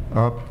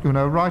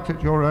 Write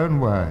it your own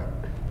way,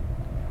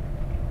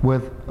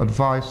 with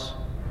advice,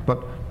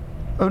 but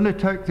only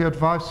take the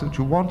advice that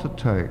you want to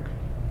take.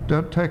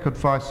 Don't take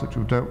advice that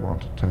you don't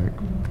want to take.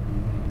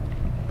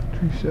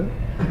 Patricia?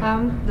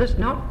 There's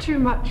not too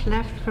much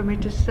left for me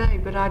to say,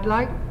 but I'd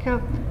like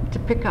to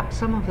pick up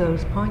some of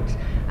those points,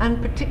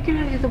 and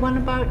particularly the one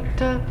about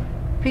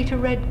Peter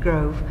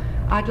Redgrove.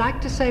 I'd like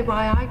to say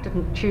why I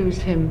didn't choose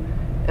him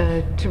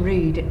to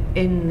read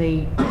in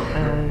the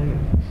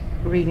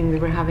reading we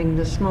were having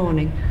this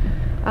morning.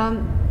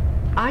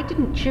 I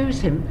didn't choose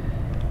him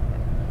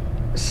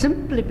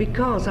simply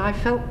because I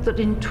felt that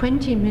in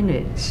 20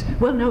 minutes,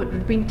 well no, it would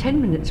have been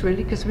 10 minutes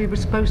really, because we were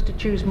supposed to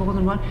choose more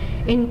than one.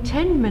 In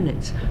 10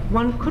 minutes,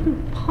 one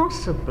couldn't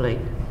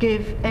possibly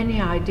give any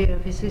idea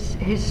of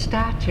his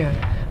stature.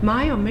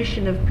 My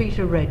omission of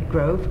Peter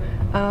Redgrove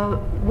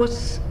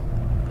was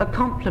a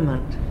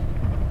compliment.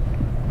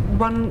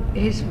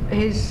 His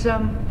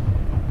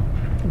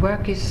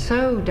work is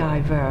so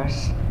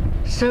diverse,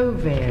 so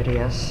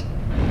various,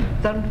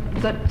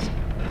 that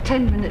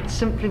 10 minutes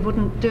simply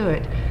wouldn't do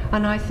it.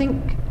 And I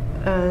think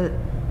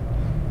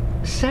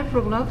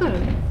several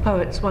other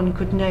poets one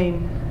could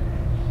name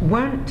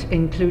weren't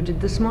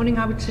included this morning.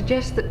 I would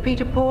suggest that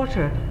Peter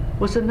Porter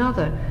was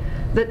another,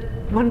 that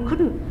one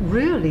couldn't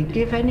really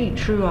give any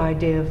true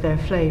idea of their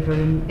flavour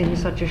in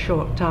such a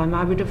short time.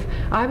 I would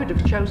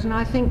have chosen,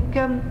 I think,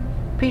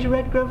 Peter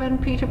Redgrove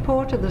and Peter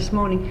Porter this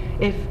morning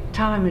if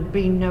time had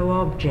been no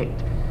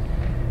object.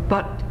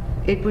 But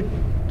it would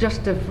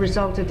just have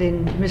resulted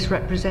in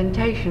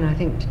misrepresentation, I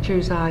think, to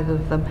choose either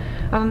of them.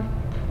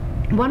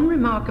 One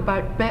remark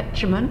about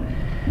Betjeman.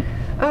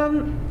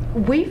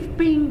 We've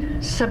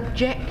been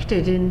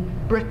subjected in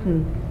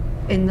Britain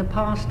in the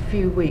past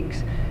few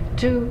weeks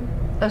to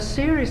a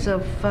series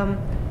of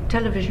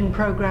television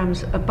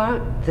programmes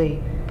about the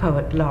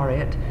poet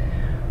laureate,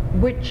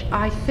 which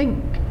I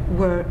think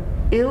were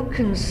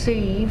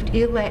ill-conceived,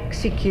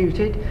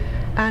 ill-executed,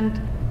 and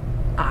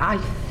I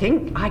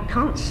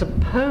can't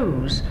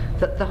suppose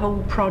that the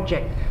whole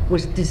project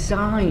was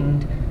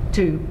designed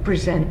to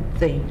present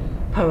the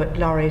poet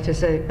laureate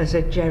as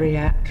a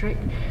geriatric.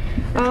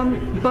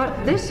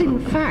 But this, in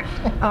fact,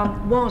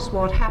 was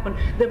what happened.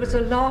 There was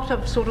a lot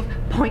of sort of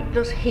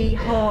pointless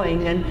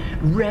hee-hawing and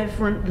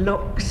reverent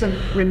looks and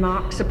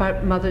remarks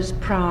about mother's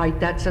pride.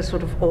 That's a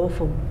sort of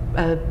awful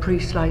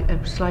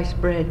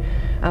sliced bread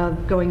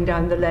going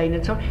down the lane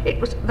and so on.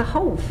 The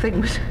whole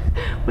thing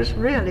was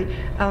really,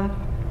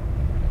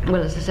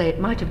 well, as I say, it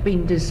might have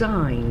been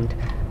designed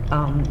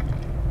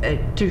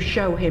to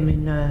show him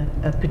in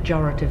a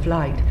pejorative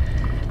light.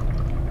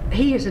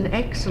 He is an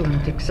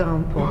excellent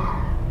example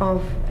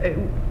of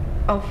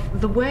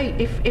the way,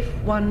 if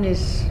one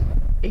is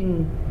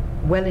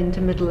well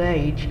into middle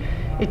age,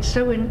 it's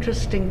so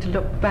interesting to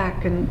look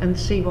back and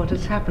see what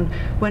has happened.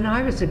 When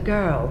I was a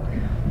girl,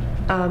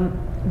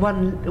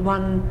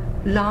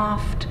 one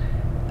laughed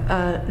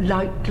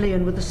lightly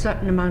and with a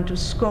certain amount of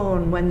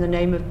scorn when the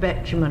name of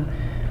Betjeman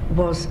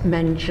was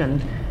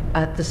mentioned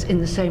in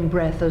the same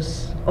breath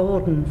as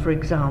Auden, for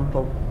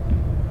example.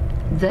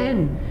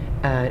 Then,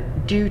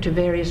 due to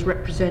various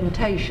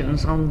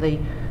representations on the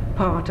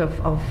part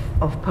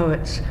of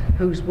poets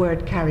whose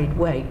word carried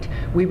weight,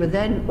 we were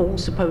then all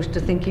supposed to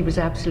think he was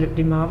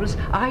absolutely marvellous.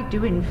 I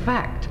do, in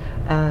fact,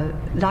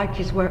 like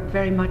his work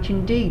very much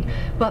indeed,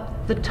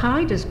 but the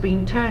tide has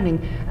been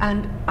turning,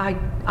 and I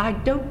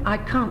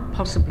can't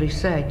possibly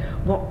say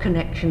what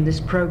connection this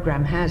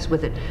programme has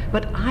with it,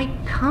 but I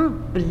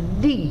can't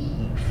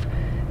believe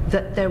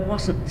that there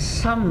wasn't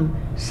some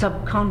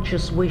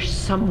subconscious wish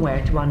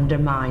somewhere to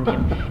undermine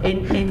him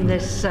in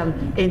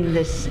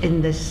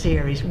this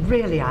series.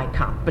 Really, I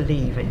can't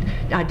believe it.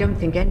 I don't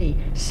think any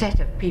set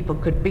of people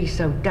could be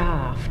so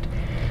daft.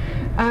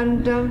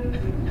 And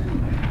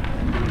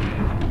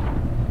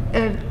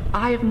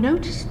I have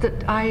noticed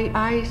that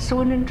I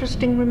saw an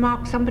interesting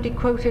remark. Somebody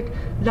quoted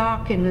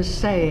Larkin as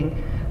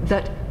saying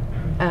that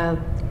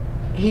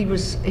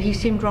he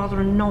seemed rather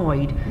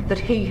annoyed that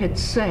he had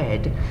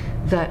said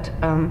that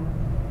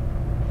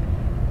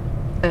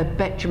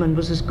Betjeman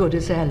was as good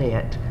as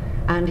Eliot,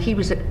 and he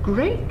was at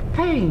great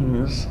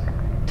pains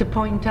to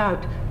point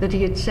out that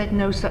he had said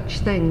no such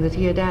thing, that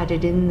he had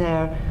added in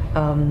there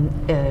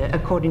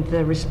according to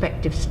their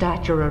respective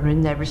stature or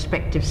in their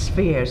respective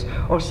spheres,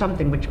 or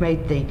something which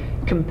made the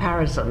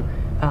comparison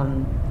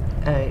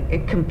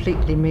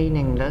completely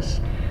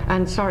meaningless.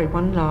 And sorry,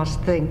 one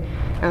last thing.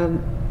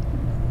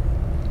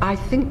 I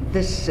think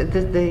this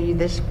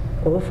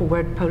awful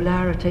word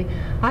polarity.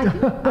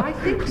 I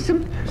think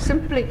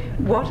simply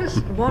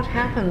what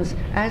happens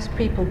as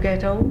people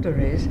get older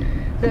is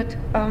that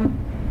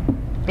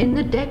in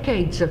the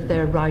decades of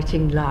their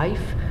writing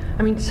life,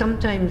 I mean,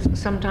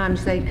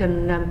 sometimes they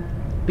can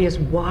be as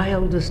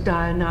wild as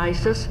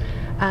Dionysus,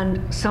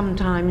 and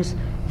sometimes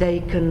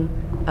they can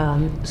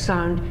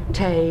sound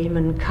tame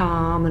and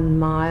calm and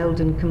mild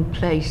and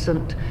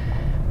complacent,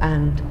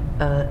 and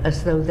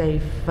as though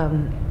they've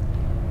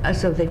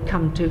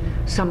come to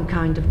some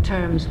kind of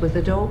terms with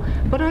it all.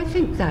 But I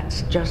think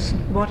that's just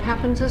what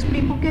happens as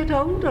people get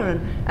older,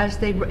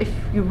 and if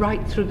you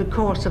write through the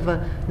course of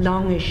a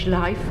longish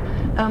life,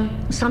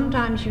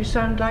 sometimes you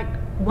sound like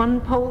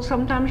one pole,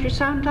 sometimes you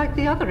sound like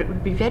the other. It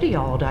would be very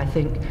odd, I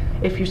think,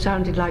 if you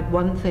sounded like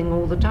one thing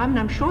all the time, and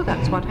I'm sure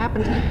that's what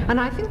happens. And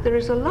I think there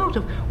is a lot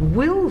of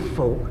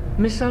willful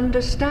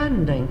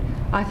misunderstanding.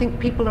 I think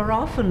people are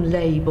often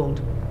labelled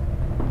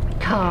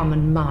calm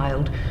and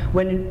mild,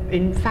 when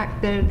in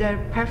fact they're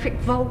perfect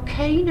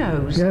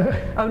volcanoes. Yeah.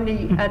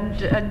 Only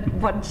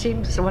and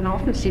one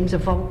often seems a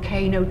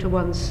volcano to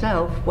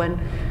oneself when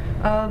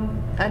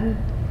and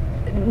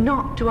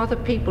not to other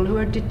people who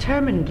are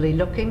determinedly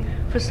looking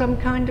for some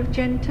kind of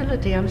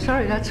gentility. I'm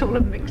sorry, that's all a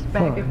mixed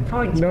bag of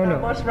points. No, but no.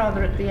 I was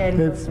rather at the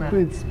end. It's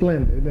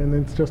splendid, and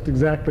it's just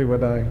exactly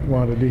what I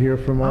wanted to hear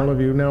from all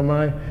of you. Now,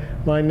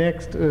 my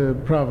next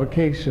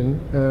provocation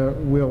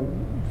will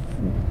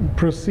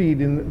proceed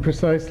in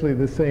precisely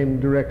the same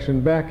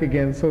direction back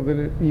again, so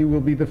that you will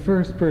be the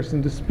first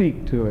person to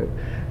speak to it.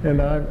 And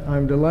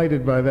I'm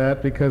delighted by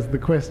that, because the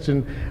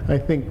question, I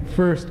think,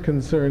 first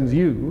concerns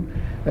you,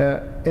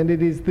 and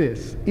it is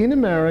this. In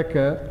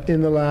America,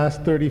 in the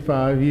last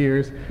 35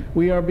 years,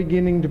 we are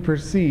beginning to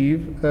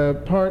perceive,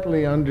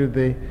 partly under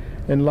the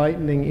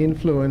enlightening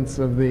influence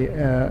of the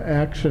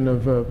action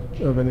of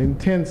an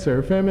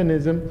intenser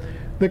feminism,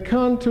 the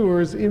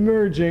contours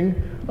emerging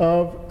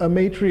of a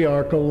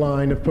matriarchal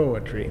line of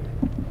poetry.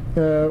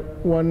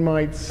 One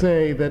might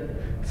say that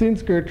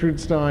since Gertrude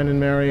Stein and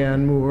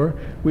Marianne Moore,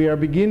 we are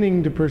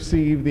beginning to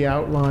perceive the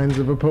outlines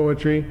of a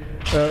poetry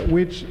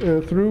which,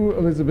 through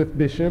Elizabeth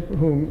Bishop,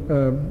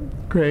 whom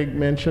Craig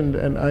mentioned,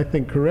 and I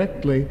think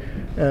correctly,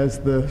 as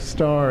the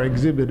star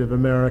exhibit of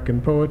American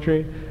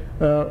poetry,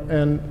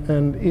 and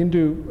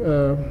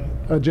into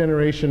a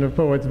generation of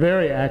poets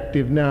very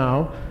active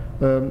now,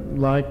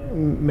 like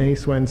May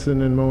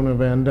Swenson and Mona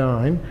Van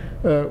Dyne.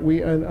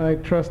 And I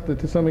trust that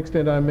to some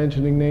extent I'm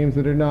mentioning names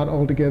that are not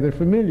altogether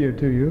familiar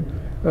to you,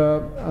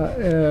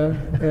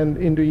 and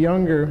into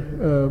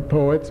younger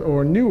poets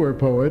or newer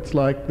poets,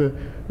 like the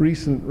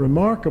recent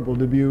remarkable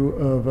debut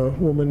of a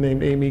woman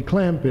named Amy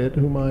Clampitt,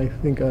 whom I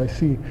think I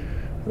see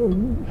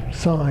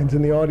signs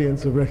in the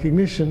audience of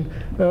recognition.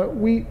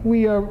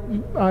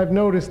 I've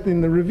noticed in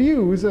the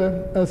reviews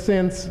a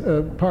sense,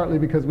 partly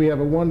because we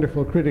have a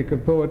wonderful critic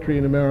of poetry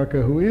in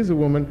America who is a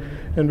woman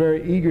and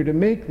very eager to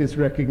make this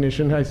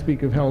recognition. I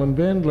speak of Helen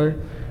Vendler.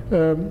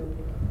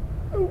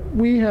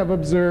 We have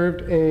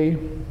observed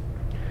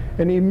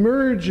an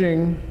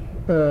emerging,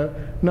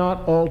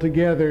 not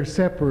altogether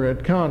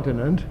separate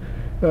continent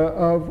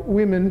of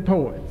women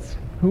poets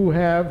who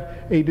have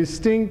a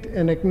distinct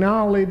and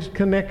acknowledged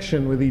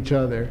connection with each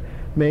other.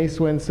 May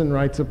Swenson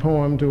writes a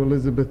poem to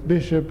Elizabeth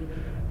Bishop,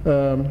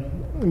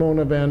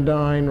 Mona Van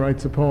Dyne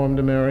writes a poem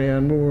to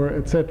Marianne Moore,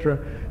 etc.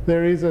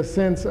 There is a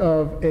sense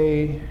of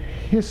a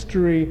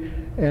history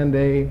and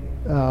a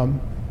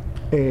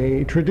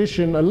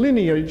tradition, a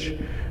lineage,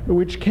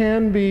 which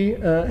can be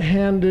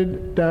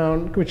handed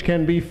down, which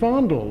can be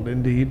fondled,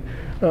 indeed,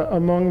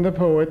 among the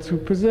poets who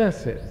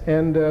possess it.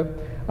 And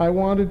I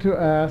wanted to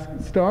ask,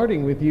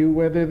 starting with you,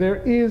 whether there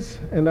is,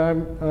 and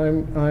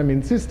I'm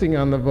insisting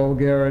on the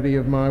vulgarity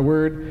of my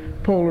word,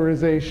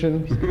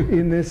 polarization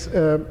in this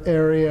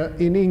area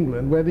in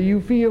England, whether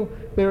you feel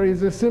there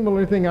is a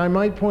similar thing. I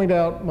might point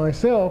out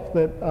myself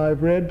that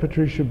I've read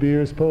Patricia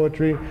Beer's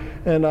poetry,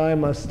 and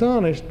I'm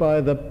astonished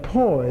by the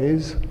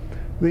poise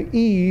the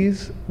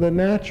ease, the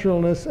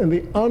naturalness, and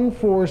the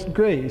unforced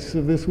grace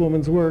of this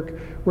woman's work,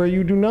 where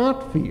you do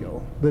not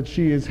feel that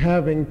she is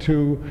having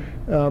to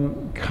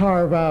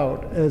carve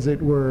out, as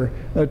it were,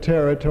 a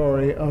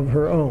territory of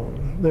her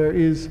own. There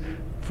is,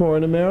 for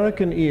an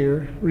American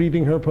ear,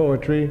 reading her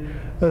poetry,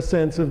 a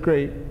sense of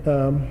great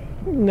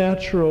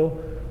natural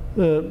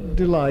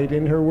delight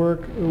in her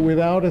work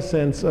without a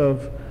sense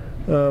of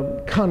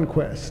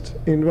conquest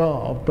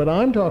involved. But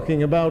I'm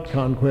talking about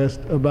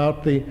conquest,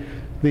 about the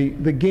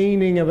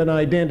gaining of an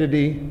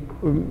identity,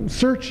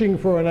 searching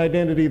for an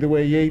identity the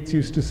way Yeats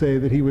used to say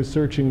that he was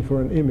searching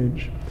for an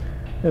image.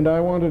 And I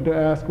wanted to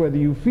ask whether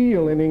you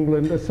feel in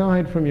England,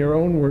 aside from your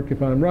own work,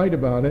 if I'm right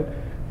about it,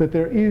 that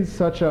there is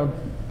such an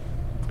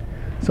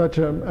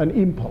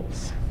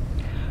impulse.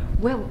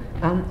 Well,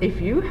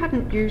 if you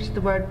hadn't used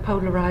the word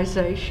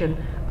polarization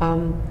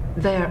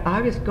there,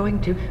 I was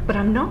going to, but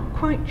I'm not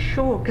quite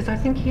sure, because I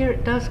think here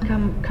it does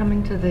come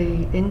into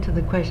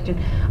the question.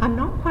 I'm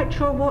not quite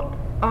sure what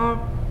our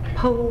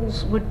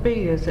poles would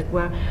be, as it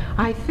were.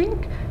 I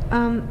think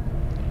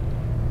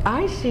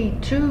I see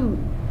two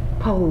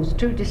poles,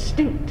 two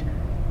distinct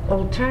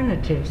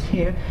alternatives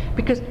here,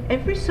 because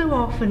every so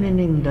often in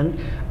England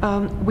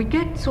we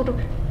get sort of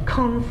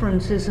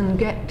conferences and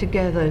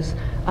get-togethers.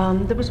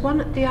 There was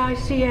one at the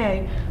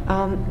ICA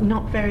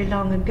not very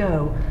long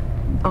ago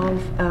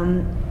of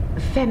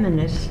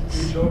feminists.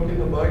 Can you talk in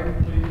the mic,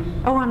 please?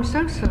 Oh, I'm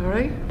so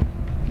sorry.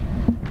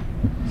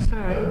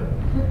 Sorry.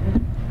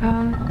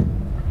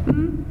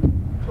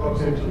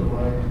 Talk into the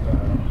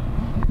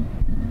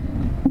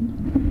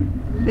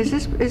mic.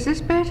 Is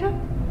this better?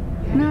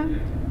 No?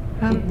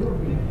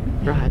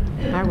 Right,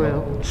 I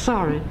will.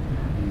 Sorry.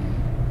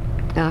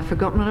 I've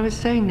forgotten what I was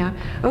saying now.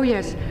 Oh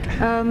yes,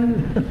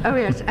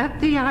 at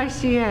the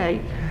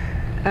ICA,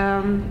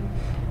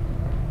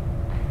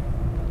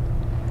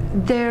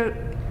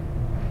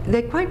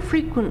 they quite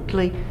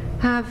frequently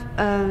have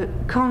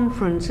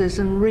conferences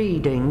and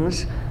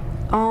readings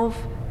of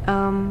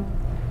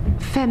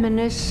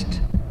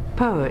feminist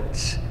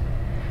poets.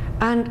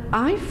 And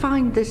I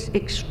find this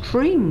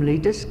extremely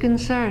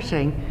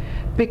disconcerting,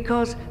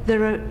 because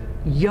there are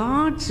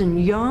yards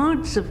and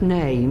yards of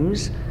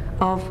names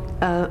of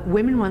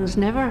women one's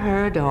never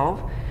heard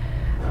of,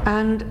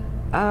 and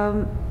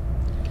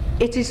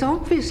it is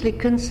obviously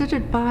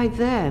considered by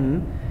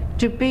them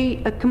to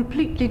be a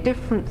completely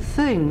different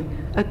thing,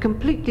 a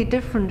completely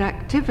different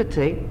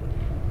activity.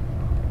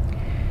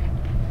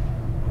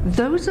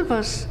 Those of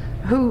us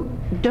who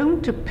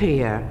don't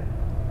appear,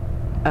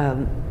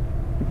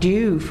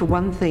 due, for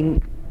one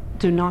thing,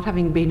 to not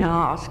having been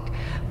asked,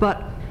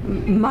 but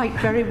might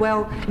very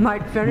well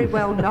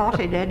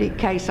not in any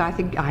case. I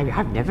think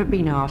I've never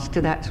been asked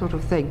to that sort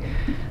of thing.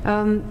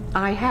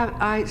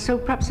 So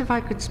perhaps if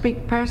I could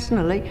speak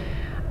personally,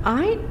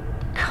 I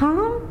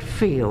can't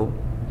feel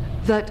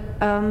that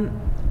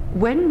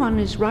when one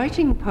is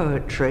writing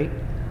poetry,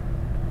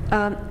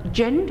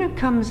 gender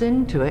comes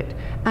into it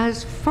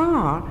as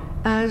far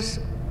as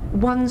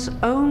one's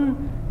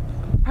own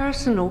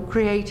personal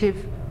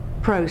creative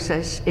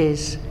process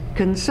is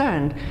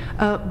concerned.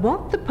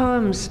 What the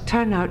poems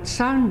turn out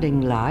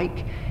sounding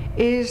like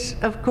is,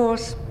 of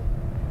course,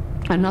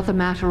 another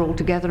matter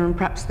altogether, and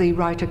perhaps the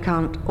writer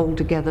can't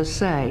altogether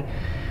say.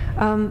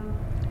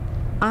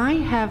 I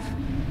have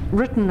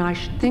written, I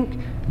should think,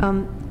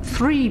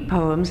 3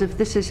 poems, if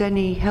this is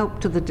any help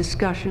to the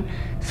discussion,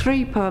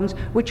 3 poems,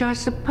 which I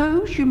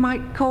suppose you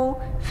might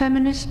call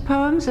feminist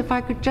poems, if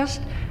I could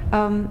just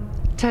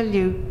tell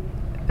you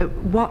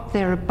what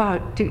they're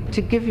about,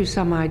 to give you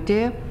some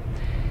idea.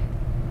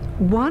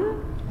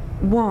 One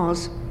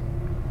was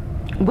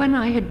when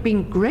I had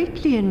been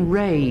greatly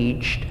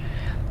enraged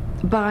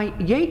by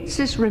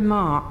Yeats's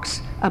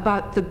remarks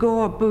about the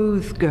Gore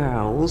Booth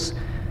girls,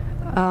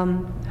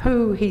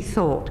 who he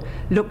thought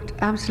looked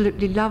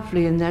absolutely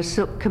lovely in their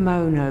silk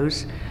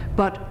kimonos,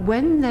 but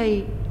when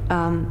they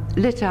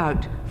lit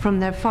out from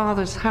their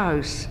father's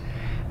house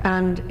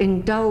and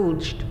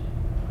indulged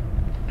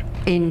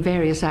in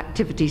various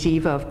activities.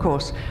 Eva, of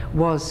course,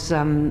 was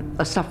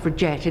a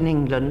suffragette in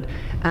England,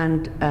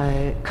 and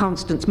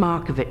Constance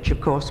Markovitch,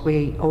 of course,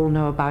 we all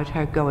know about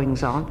her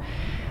goings-on.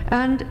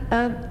 And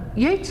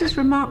Yeats's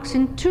remarks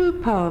in 2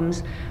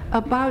 poems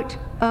about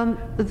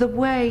the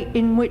way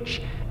in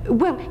which,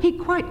 well, he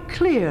quite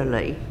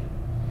clearly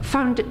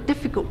found it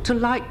difficult to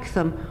like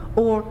them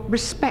or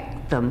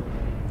respect them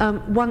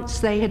once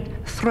they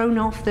had thrown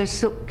off their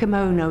silk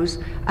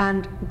kimonos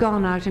and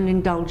gone out and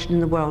indulged in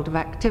the world of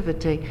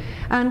activity.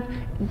 And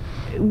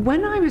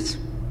when I was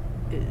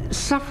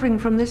suffering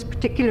from this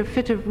particular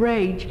fit of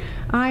rage,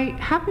 I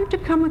happened to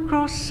come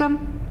across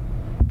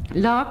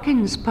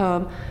Larkin's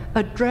poem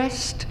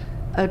addressed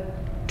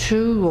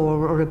to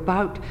or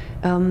about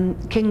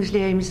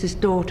Kingsley Ames's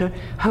daughter,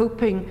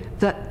 hoping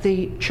that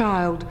the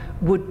child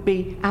would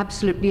be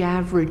absolutely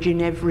average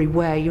in every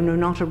way, you know,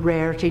 not a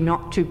rarity,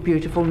 not too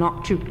beautiful,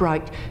 not too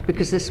bright,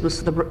 because this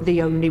was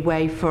the only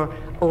way for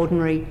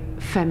ordinary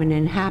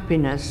feminine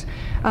happiness.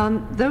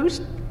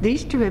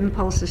 These two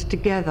impulses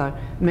together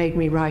made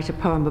me write a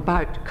poem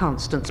about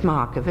Constance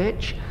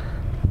Markievicz,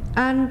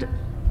 and,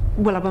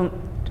 well,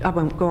 I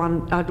won't go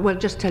on, I'll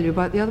just tell you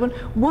about the other one.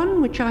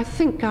 One which I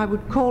think I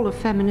would call a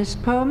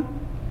feminist poem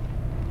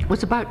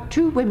was about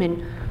two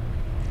women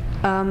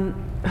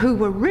who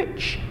were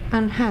rich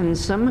and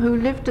handsome, who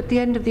lived at the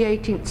end of the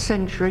 18th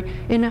century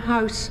in a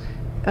house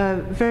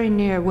very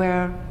near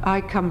where I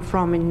come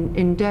from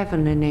in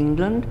Devon in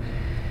England.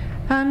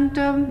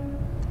 And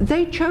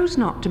they chose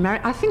not to marry.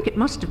 I think it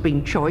must have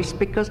been choice,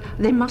 because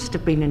they must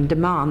have been in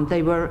demand.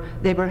 They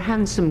were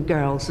handsome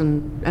girls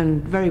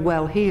and very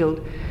well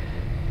heeled.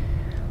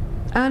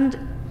 And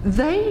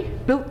they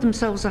built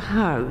themselves a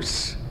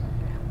house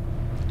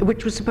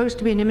which was supposed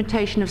to be an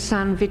imitation of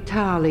San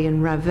Vitale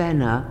in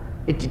Ravenna.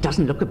 It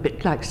doesn't look a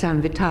bit like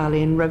San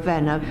Vitale in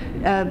Ravenna,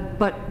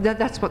 but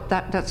that's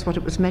what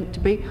it was meant to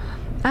be.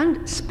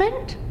 And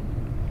spent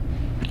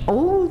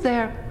all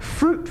their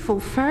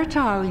fruitful,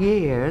 fertile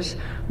years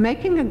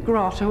making a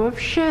grotto of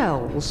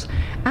shells.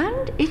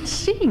 And it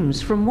seems,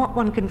 from what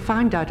one can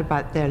find out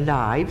about their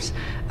lives,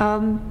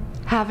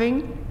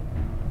 having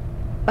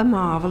a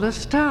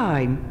marvelous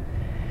time.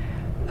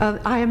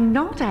 I am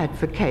not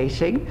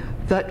advocating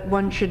that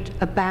one should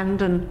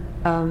abandon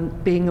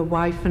being a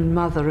wife and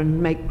mother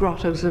and make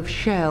grottos of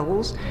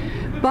shells,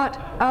 but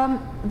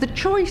the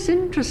choice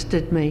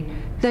interested me.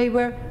 They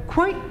were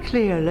quite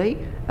clearly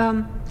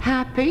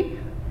happy,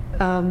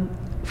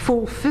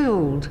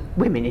 fulfilled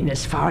women, in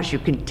as far as you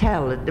can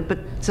tell. But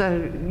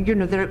you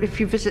know, if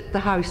you visit the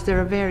house,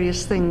 there are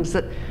various things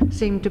that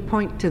seem to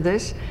point to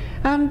this,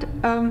 and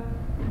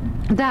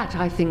that,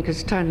 I think,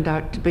 has turned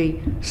out to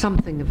be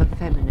something of a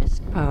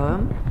feminist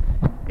poem,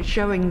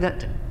 showing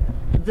that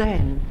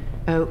then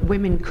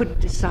women could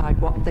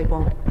decide what they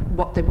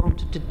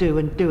wanted to do,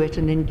 and do it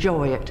and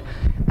enjoy it,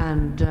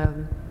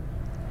 and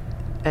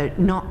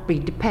not be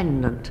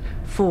dependent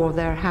for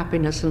their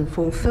happiness and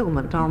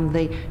fulfillment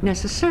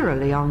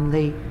necessarily on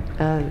the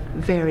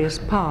various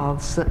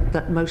paths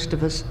that most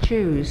of us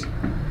choose.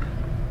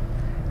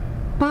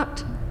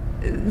 But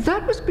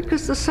that was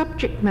because the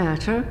subject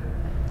matter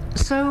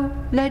so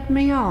led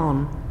me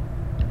on.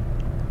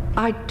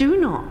 I do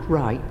not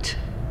write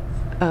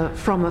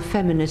from a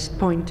feminist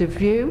point of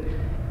view.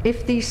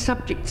 If these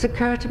subjects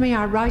occur to me,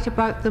 I write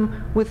about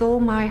them with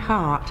all my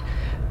heart,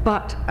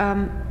 but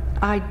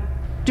I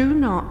do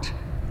not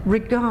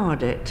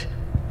regard it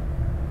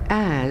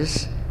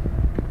as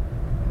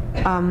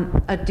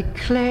a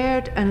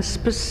declared and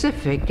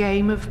specific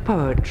aim of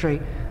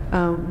poetry.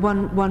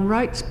 One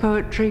writes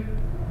poetry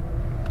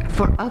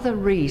for other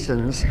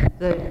reasons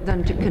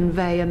than to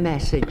convey a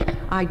message.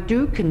 I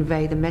do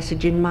convey the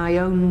message in my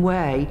own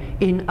way,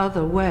 in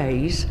other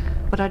ways,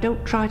 but I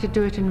don't try to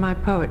do it in my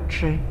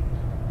poetry.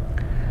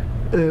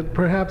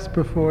 Perhaps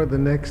before the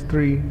next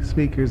three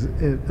speakers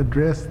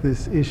address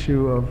this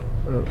issue of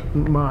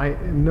my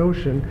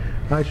notion,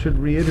 I should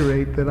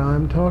reiterate that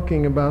I'm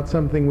talking about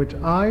something which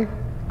I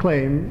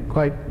claim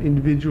quite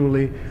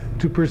individually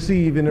to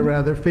perceive in a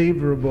rather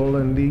favorable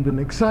and even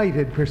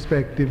excited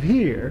perspective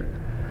here.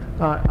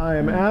 I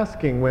am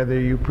asking whether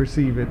you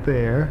perceive it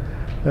there,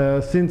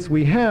 since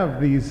we have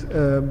these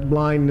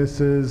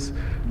blindnesses,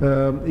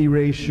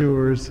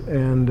 erasures,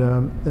 and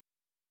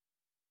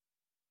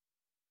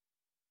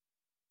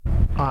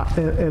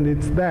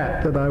it's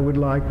that I would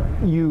like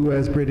you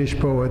as British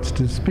poets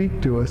to speak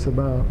to us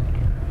about.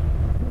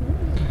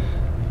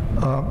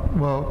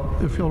 Well,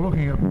 if you're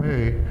looking at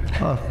me,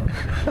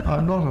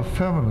 I'm not a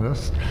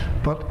feminist,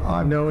 but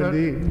I'm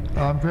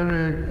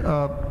very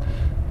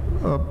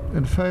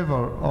in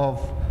favor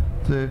of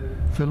the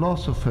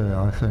philosophy,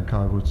 I think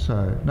I would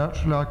say.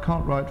 Naturally, I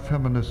can't write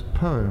feminist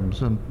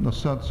poems in the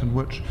sense in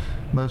which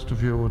most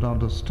of you would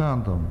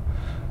understand them.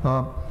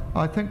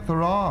 I think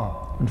there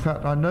are, in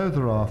fact, I know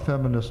there are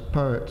feminist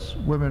poets,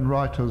 women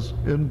writers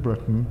in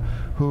Britain,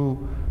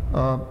 who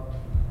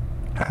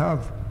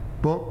have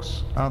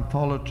books,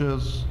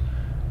 anthologies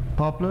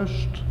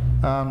published,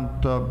 and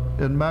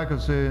in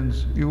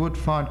magazines you would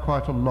find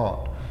quite a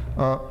lot,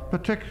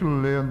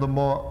 particularly in the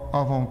more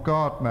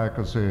avant-garde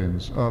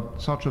magazines,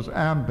 such as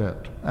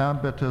Ambit.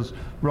 Ambit is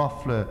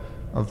roughly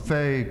a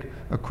vague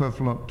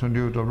equivalent to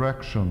New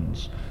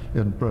Directions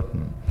in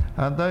Britain,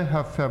 and they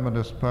have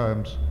feminist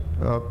poems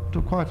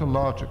to quite a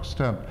large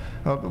extent.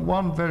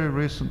 One very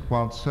recent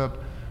one said,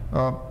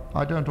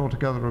 I don't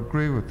altogether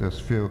agree with this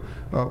view.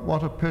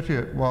 What a pity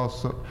it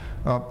was that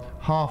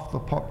half the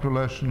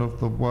population of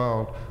the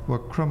world were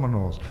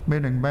criminals,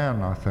 meaning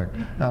men, I think.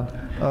 And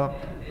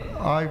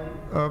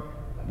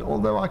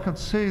although I can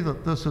see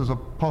that this is a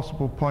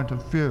possible point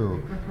of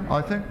view,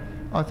 I think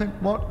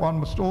what one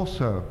must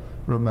also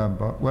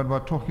remember when we're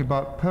talking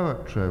about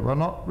poetry, we're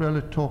not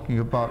really talking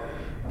about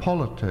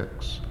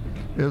politics,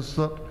 is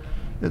that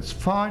it's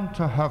fine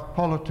to have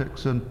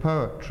politics in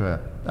poetry,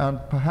 and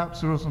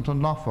perhaps there isn't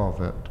enough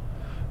of it,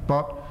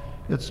 but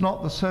it's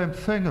not the same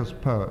thing as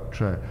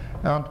poetry,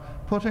 and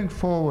putting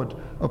forward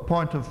a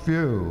point of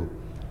view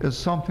is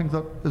something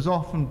that is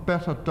often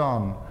better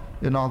done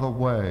in other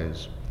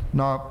ways.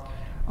 Now,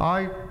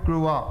 I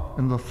grew up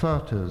in the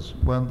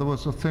 30s when there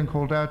was a thing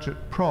called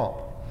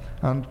agitprop,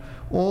 and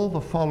all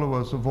the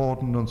followers of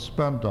Auden and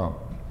Spender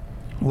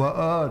were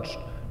urged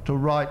to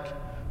write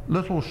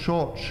little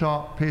short,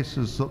 sharp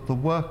pieces that the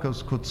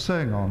workers could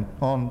sing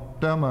on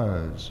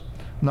demos.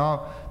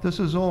 Now, this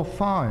is all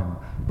fine,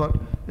 but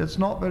it's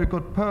not very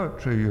good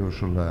poetry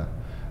usually,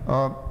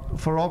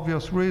 for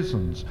obvious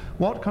reasons.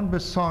 What can be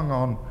sung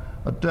on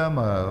a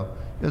demo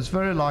is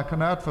very like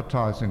an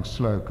advertising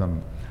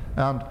slogan,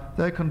 and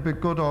they can be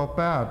good or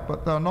bad,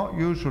 but they're not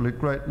usually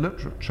great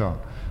literature.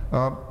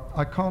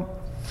 I can't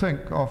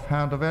think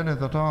offhand of any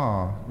that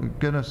are.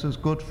 Guinness is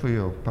good for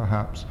you,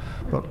 perhaps,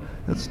 but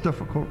it's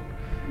difficult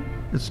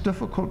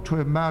to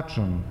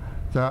imagine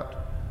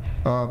that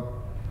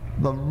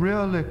the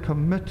really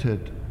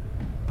committed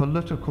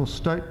political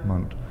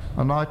statement,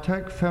 and I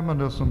take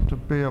feminism to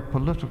be a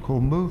political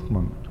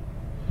movement.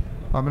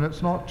 I mean,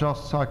 it's not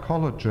just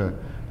psychology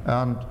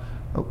and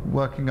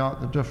working out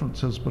the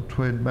differences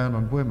between men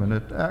and women.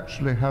 It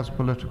actually has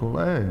political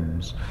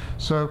aims.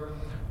 So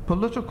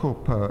political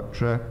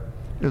poetry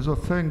is a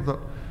thing that,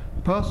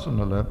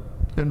 personally,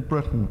 in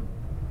Britain,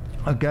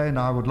 again,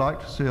 I would like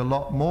to see a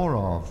lot more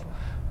of,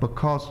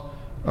 because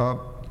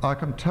I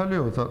can tell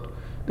you that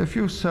if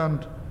you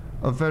send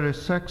a very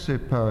sexy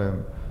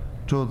poem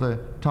to the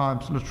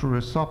Times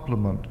Literary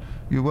Supplement,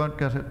 you won't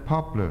get it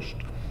published.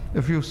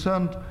 If you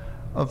send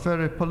a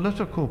very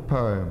political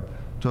poem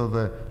to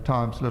the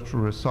Times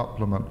Literary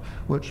Supplement,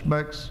 which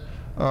makes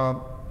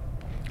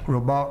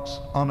remarks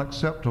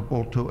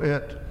unacceptable to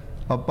it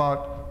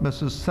about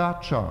Mrs.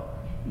 Thatcher,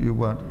 you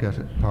won't get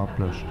it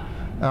published.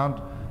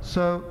 And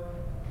so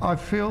I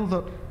feel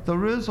that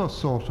there is a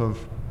sort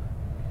of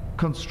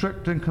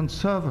constricting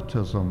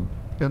conservatism,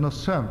 in a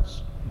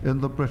sense,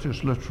 in the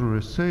British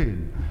literary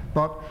scene.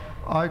 But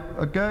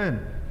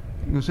again,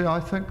 you see, I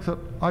think that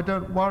I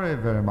don't worry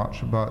very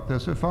much about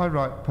this. If I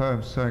write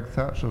poems saying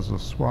Thatcher's a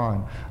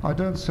swine, I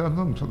don't send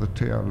them to the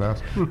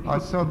TLS. I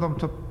send them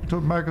to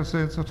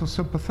magazines that are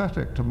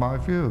sympathetic to my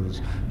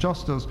views,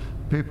 just as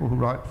people who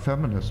write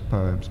feminist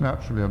poems,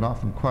 naturally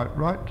enough and quite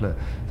rightly,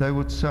 they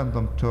would send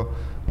them to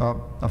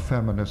a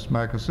feminist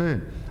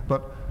magazine.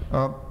 But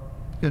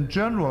in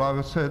general, I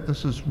would say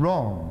this is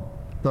wrong,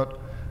 that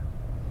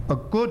a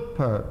good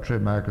poetry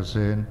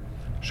magazine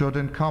should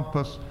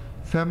encompass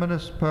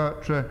feminist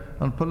poetry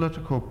and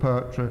political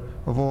poetry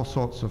of all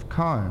sorts of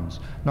kinds.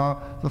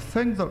 Now, the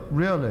thing that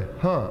really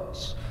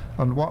hurts,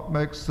 and what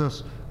makes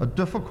this a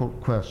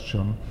difficult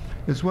question,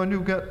 is when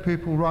you get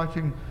people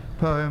writing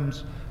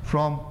poems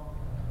from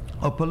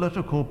a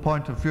political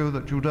point of view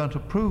that you don't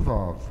approve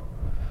of.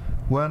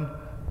 When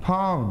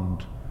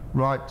Pound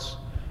writes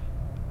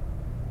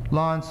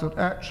lines that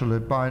actually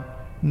by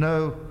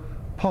no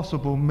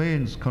possible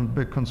means can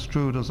be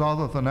construed as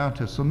other than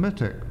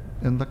anti-Semitic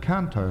in the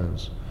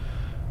cantos.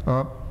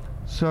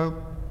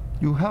 So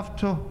you have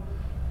to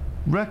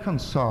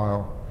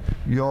reconcile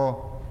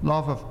your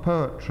love of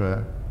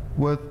poetry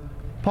with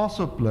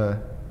possibly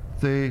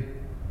the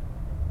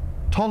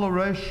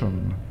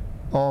toleration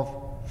of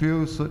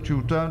views that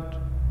you don't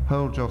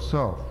hold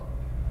yourself.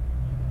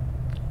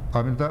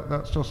 I mean,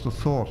 that's just a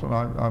thought, and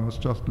I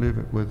must just leave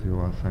it with you,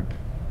 I think.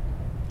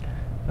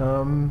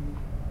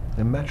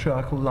 A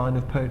matriarchal line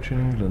of poetry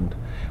in England.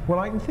 Well,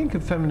 I can think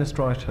of feminist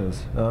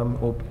writers,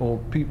 or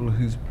people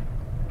whose,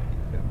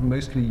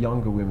 mostly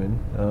younger women,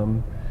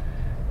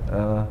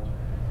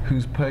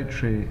 whose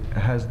poetry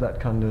has that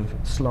kind of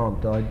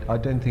slant. I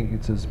don't think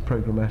it's as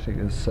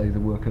programmatic as, say, the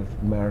work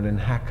of Marilyn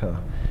Hacker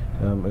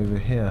over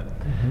here.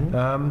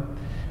 Mm-hmm.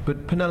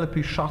 But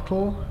Penelope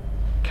Shuttle,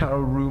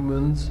 Carol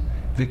Rumans,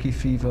 Vicky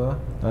Fever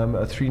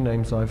are three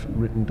names I've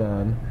written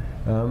down,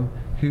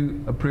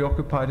 who are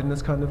preoccupied in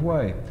this kind of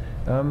way.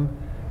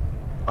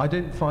 I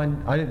don't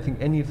think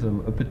any of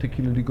them are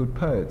particularly good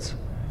poets.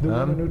 The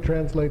woman who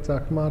translates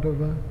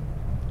Akhmatova?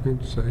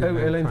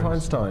 Elaine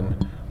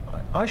Feinstein.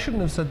 I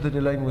shouldn't have said that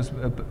Elaine was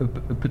a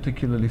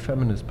particularly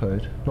feminist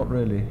poet. Not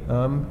really.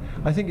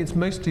 I think it's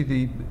mostly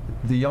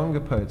the younger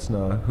poets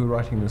now who are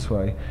writing this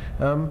way,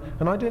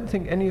 and I don't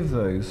think any of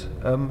those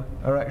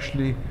are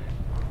actually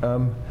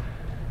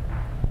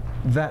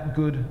that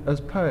good as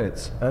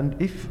poets.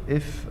 And if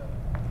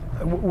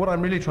what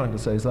I'm really trying to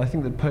say is I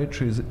think that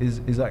poetry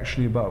is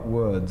actually about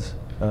words.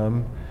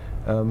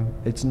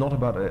 It's not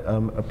about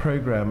a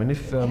program. And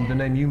if the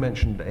name you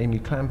mentioned, Amy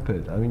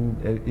Clampett, I mean,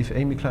 if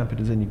Amy Clampett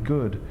is any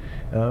good,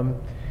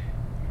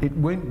 it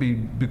won't be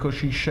because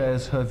she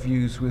shares her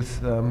views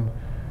with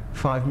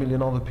 5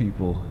 million other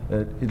people.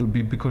 It'll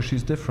be because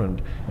she's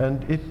different.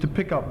 And to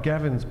pick up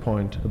Gavin's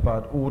point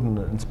about Auden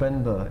and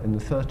Spender in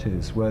the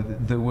 30s, where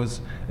there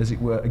was, as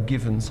it were, a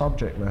given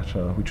subject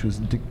matter which was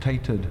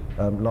dictated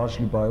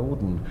largely by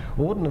Auden.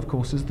 Auden, of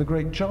course, is the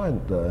great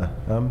giant there.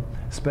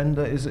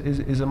 Spender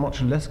is a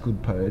much less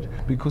good poet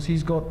because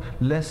he's got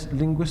less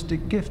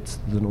linguistic gifts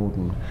than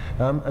Auden.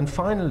 And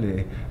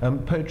finally,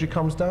 poetry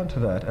comes down to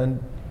that.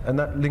 And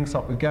that links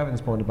up with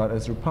Gavin's point about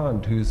Ezra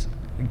Pound, who's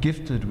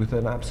gifted with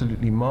an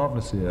absolutely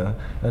marvellous ear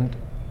and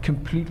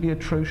completely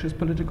atrocious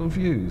political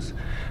views.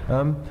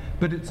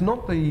 But it's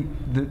not the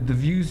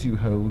views you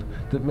hold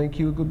that make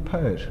you a good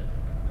poet,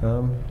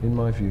 in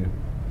my view.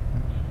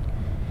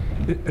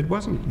 It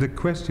wasn't the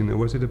question,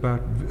 was it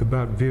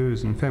about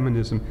views and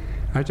feminism?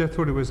 I just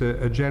thought it was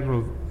a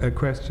general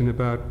question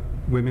about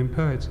women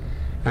poets.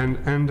 And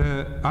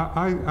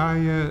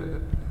I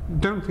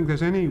don't think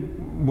there's any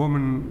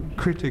woman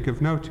critic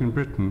of note in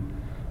Britain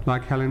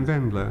like Helen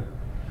Wendler.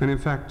 And in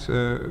fact,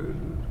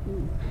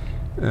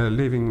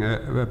 leaving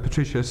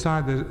Patricia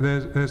aside,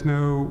 there's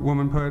no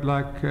woman poet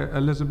like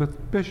Elizabeth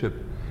Bishop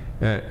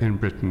in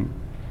Britain.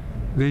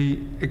 The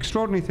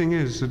extraordinary thing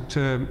is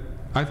that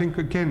I think,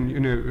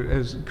 again,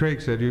 as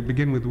Craig said, you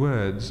begin with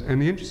words.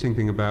 And the interesting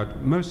thing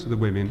about most of the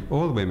women,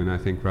 all the women I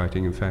think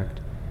writing, in fact,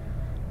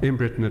 in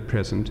Britain at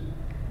present,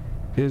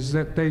 is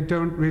that they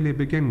don't really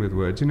begin with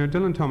words.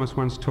 Dylan Thomas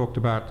once talked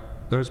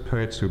about those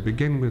poets who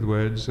begin with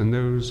words and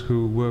those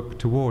who work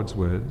towards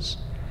words.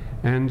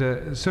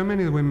 And so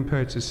many of the women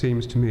poets, it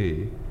seems to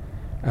me,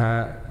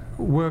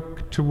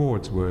 work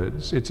towards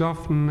words. It's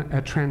often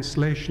a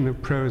translation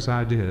of prose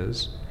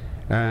ideas,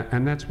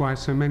 and that's why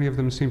so many of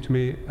them seem to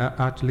me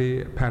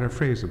utterly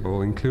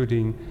paraphrasable,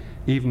 including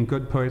even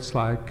good poets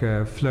like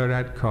Fleur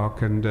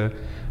Adcock and a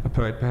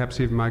poet perhaps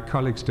even my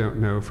colleagues don't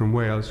know from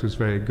Wales who's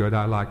very good.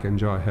 I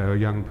enjoy her, a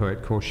young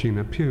poet called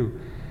Sheena Pugh,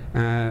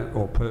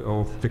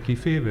 or Vicky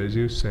Fever, as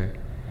you say.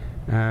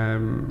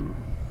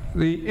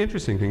 The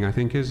interesting thing, I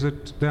think, is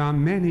that there are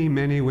many,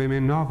 many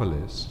women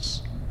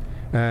novelists.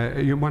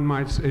 Somebody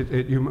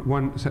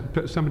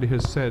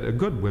has said a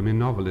good women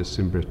novelists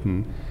in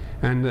Britain,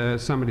 and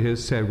somebody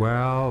has said,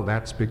 well,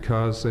 that's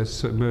because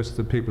most of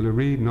the people who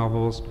read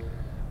novels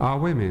are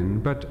women.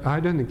 But I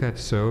don't think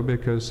that's so,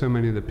 because so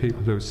many of the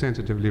people who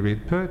sensitively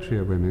read poetry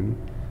are women.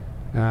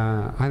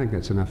 I think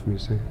that's enough for me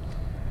to say.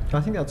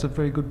 I think that's a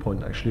very good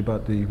point, actually,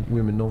 about the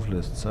women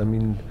novelists. I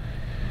mean,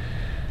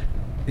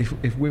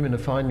 if women are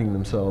finding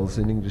themselves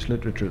in English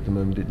literature at the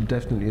moment, it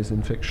definitely is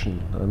in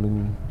fiction. I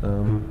mean,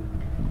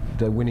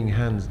 they're winning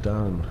hands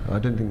down. I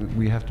don't think that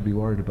we have to be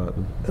worried about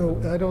them. Oh,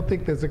 I don't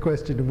think there's a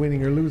question of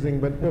winning or losing,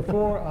 but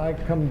before I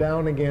come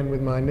down again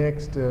with my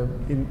next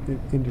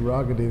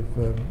interrogative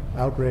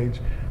outrage,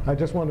 I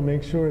just want to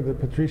make sure that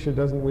Patricia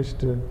doesn't wish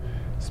to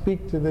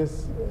speak to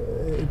this,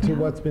 to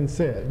what's been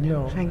said.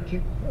 No, thank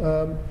you.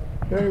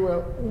 Very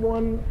well.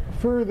 One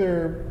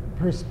further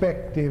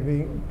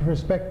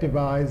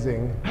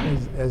perspectivizing,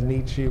 as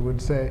Nietzsche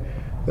would say,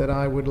 that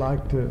I would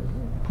like to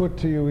put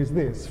to you is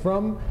this.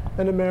 From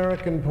an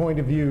American point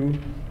of view,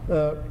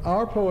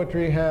 our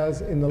poetry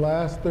has, in the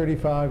last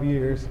 35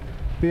 years,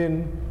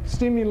 been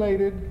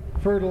stimulated,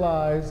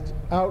 fertilized,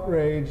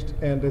 outraged,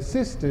 and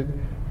assisted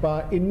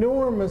by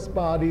enormous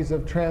bodies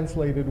of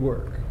translated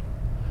work.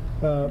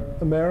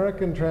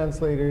 American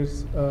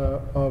translators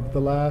of the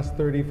last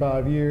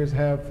 35 years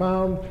have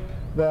found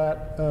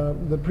that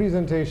the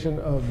presentation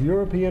of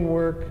European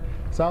work,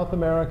 South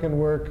American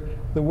work,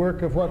 the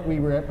work of what we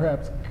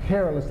perhaps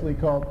carelessly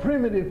call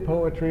primitive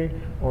poetry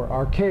or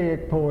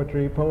archaic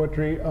poetry,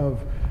 poetry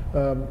of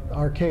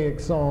archaic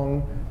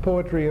song,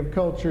 poetry of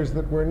cultures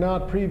that were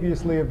not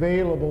previously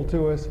available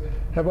to us,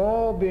 have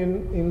all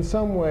been in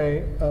some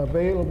way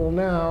available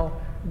now,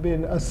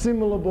 been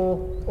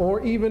assimilable,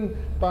 or even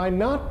by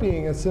not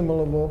being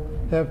assimilable,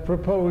 have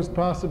proposed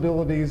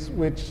possibilities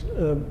which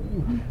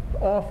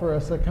offer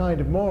us a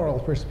kind of moral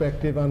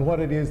perspective on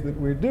what it is that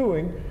we're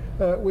doing,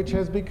 which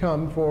has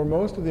become, for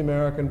most of the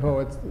American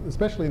poets,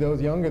 especially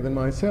those younger than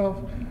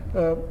myself,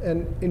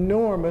 an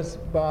enormous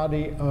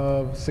body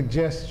of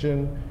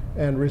suggestion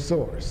and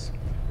resource.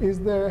 Has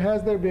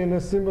there been a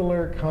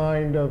similar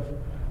kind of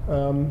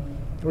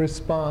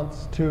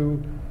response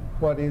to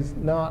what is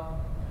not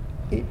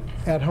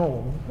at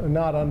home,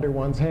 not under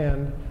one's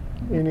hand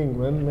in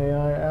England? May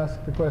I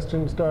ask the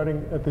question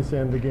starting at this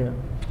end again?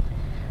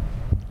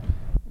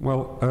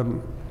 Well,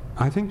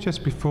 I think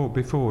just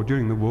before,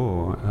 during the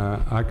war,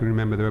 I can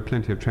remember there were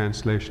plenty of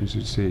translations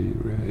you'd see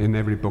in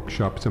every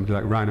bookshop, something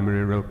like Raine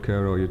Maria Rilke,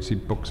 or you'd see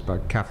books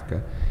about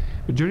Kafka.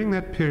 But during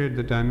that period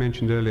that I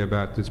mentioned earlier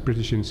about this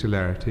British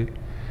insularity,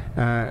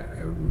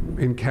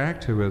 in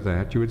character with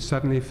that, you would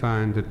suddenly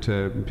find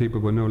that people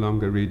were no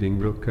longer reading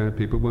Rilke,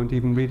 people weren't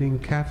even reading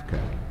Kafka.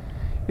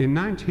 In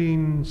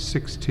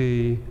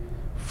 1963,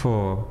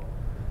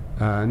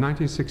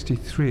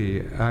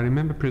 I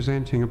remember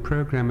presenting a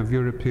program of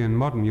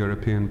modern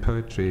European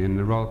poetry in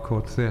the Royal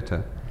Court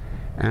Theatre.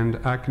 And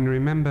I can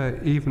remember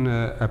even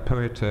a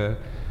poet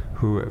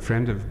a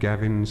friend of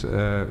Gavin's,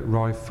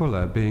 Roy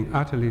Fuller, being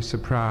utterly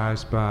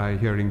surprised by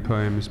hearing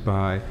poems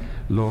by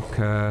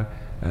Lorca,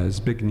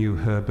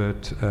 Zbigniew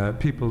Herbert,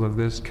 people of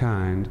this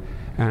kind,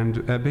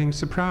 and being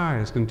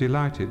surprised and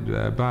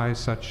delighted by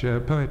such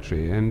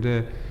poetry.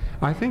 And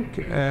I think,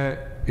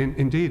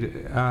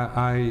 indeed,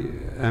 I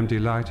am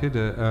delighted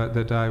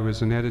that I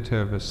was an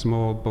editor of a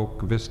small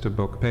book, Vista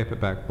book,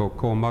 paperback book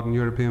called Modern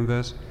European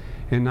Verse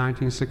in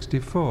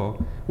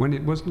 1964, when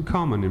it wasn't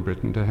common in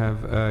Britain to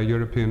have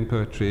European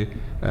poetry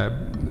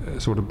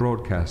sort of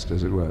broadcast,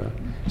 as it were.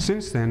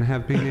 Since then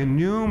have been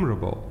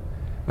innumerable.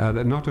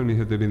 That not only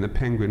have there been the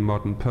Penguin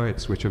Modern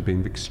Poets, which have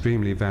been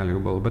extremely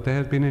valuable, but there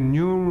have been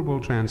innumerable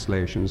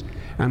translations,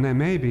 and there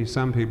may be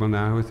some people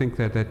now who think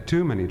that there are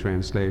too many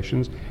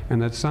translations,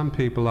 and that some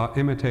people are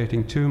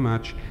imitating too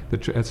much.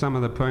 Some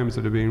of the poems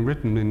that are being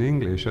written in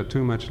English are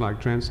too much like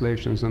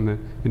translations on the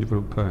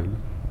individual poem.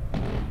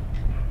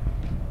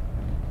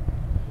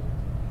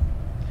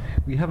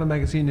 We have a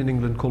magazine in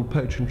England called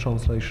Poetry and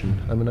Translation.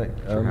 I mean,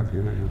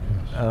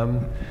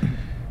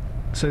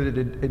 so that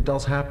it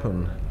does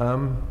happen.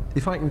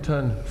 If I can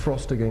turn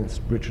Frost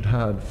against Richard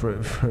Howard for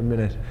a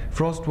minute.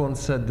 Frost once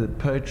said that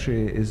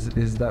poetry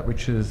is that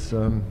which is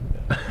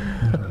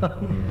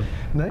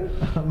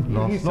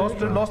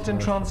lost in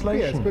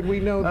translation. Yes, but we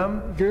know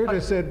that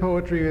Goethe said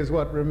poetry is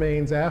what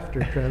remains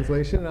after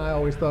translation, and I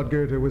always thought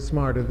Goethe was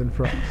smarter than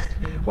Frost.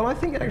 Well, I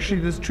think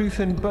actually there's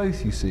truth in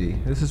both, you see.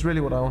 This is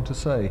really what I want to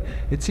say.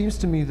 It seems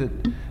to me that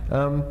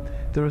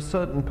there are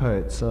certain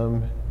poets,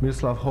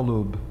 Miroslav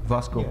Holub,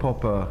 Vasco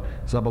Popper,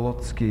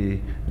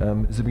 Zabolotsky,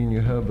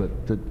 Zbigniew Herbert,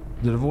 that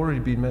have already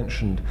been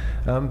mentioned.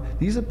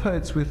 These are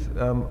poets with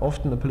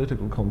often a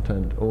political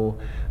content, or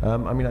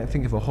I mean, I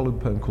think of a Holub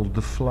poem called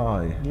The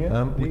Fly,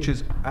 which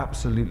is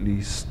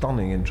absolutely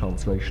stunning in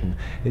translation.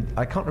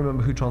 I can't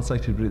remember who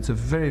translated it, but it's a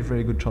very,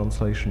 very good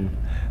translation.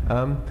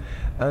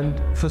 And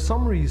for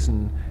some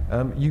reason,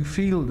 you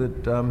feel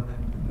that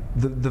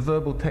the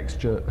verbal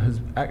texture has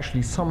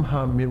actually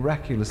somehow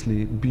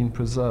miraculously been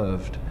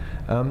preserved.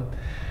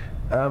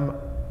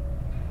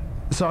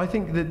 So I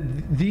think that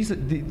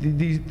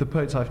the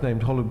poets I've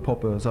named, Holub,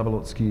 Popper,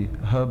 Zabolotsky,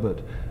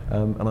 Herbert,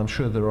 and I'm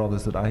sure there are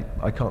others that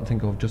I can't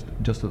think of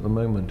just at the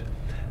moment,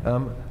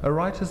 are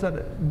writers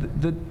that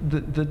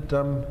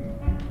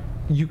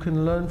you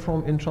can learn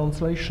from in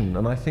translation.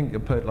 And I think a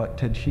poet like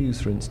Ted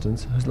Hughes, for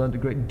instance, has learned a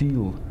great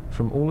deal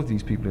from all of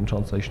these people in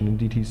translation.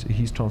 Indeed,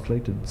 he's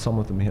translated some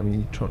of them. I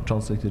mean, he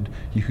translated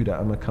Yehuda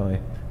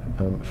Amichai,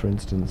 for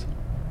instance.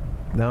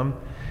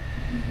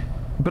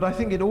 But I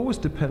think it always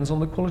depends on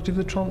the quality of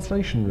the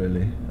translation,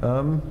 really,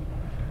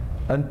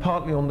 and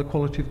partly on the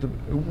quality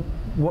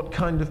of what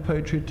kind of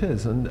poetry it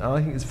is. And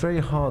I think it's very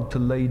hard to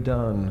lay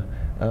down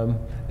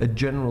a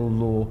general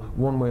law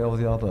one way or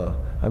the other.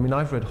 I mean,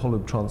 I've read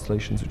Holub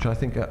translations, which I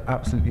think are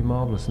absolutely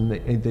marvelous, and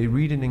they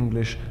read in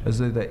English as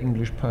though they're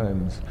English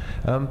poems.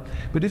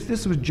 But if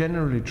this was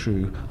generally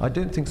true, I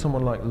don't think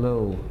someone like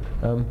Lowell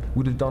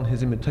would have done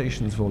his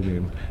Imitations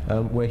volume,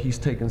 where he's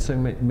taken so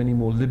many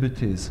more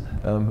liberties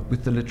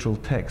with the literal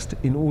text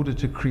in order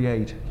to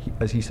create,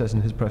 as he says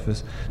in his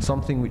preface,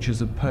 something which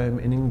is a poem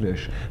in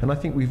English. And I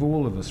think we've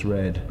all of us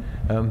read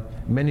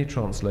many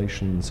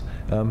translations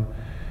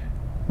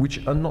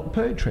which are not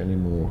poetry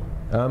anymore.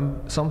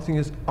 Something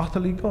is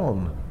utterly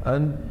gone,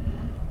 and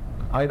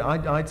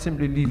I'd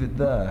simply leave it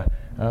there.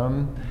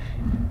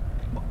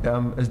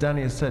 As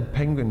Danny has said,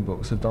 Penguin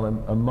Books have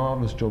done a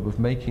marvellous job of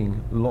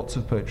making lots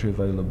of poetry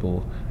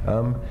available.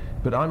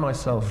 But I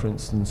myself, for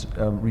instance,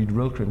 read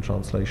Rilke in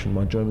translation.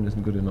 My German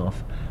isn't good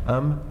enough.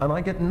 And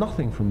I get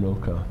nothing from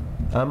Rilke.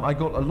 I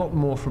got a lot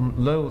more from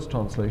Lowell's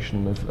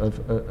translation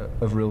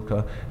of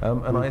Rilke,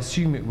 and I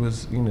assume it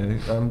was,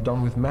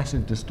 done with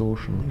massive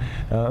distortion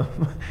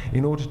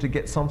in order to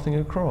get something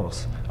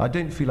across. I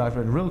don't feel I've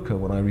read Rilke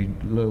when I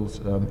read Lowell's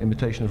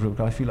imitation of Rilke.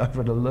 I feel I've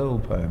read a Lowell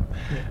poem.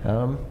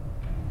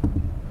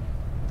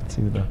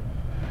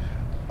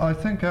 I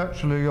think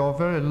actually you're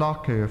very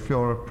lucky if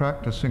you're a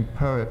practicing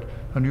poet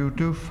and you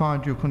do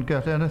find you can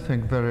get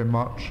anything very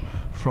much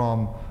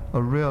from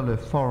a really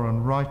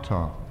foreign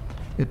writer.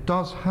 It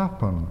does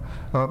happen.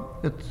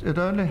 It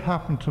only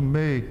happened to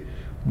me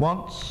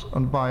once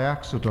and by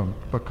accident,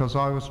 because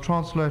I was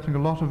translating a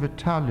lot of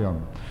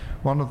Italian,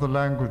 one of the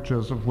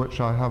languages of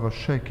which I have a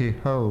shaky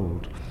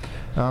hold.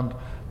 And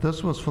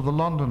this was for the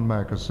London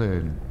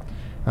magazine.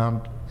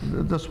 And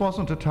this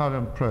wasn't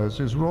Italian prose,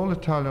 these were all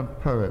Italian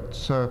poets,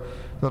 so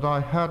that I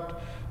had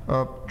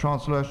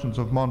translations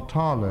of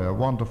Montale, a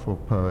wonderful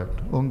poet,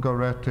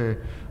 Ungaretti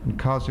and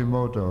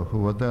Quasimodo, who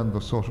were then the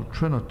sort of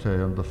trinity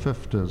in the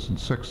 50s and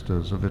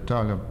 60s of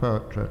Italian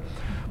poetry.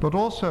 But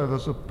also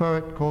there's a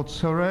poet called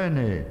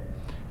Sereni,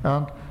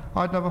 and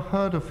I'd never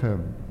heard of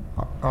him.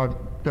 I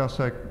dare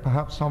say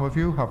perhaps some of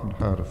you haven't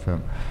heard of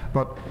him.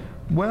 But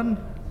when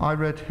I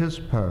read his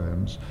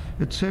poems,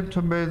 it seemed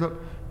to me that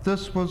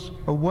this was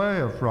a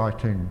way of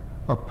writing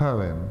a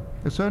poem.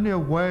 It's only a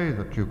way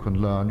that you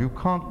can learn. You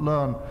can't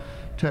learn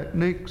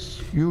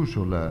techniques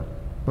usually,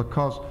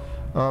 because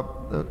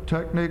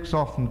techniques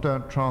often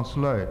don't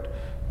translate.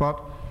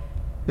 But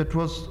it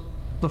was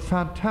the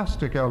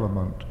fantastic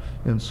element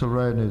in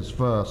Raine's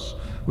verse,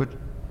 which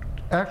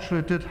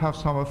actually did have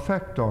some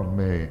effect on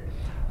me.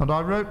 And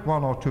I wrote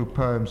one or two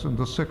poems in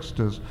the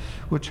 60s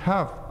which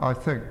have, I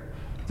think,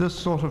 this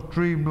sort of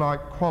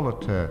dreamlike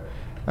quality.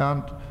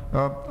 And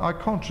I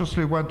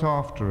consciously went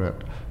after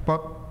it.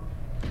 But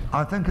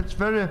I think it's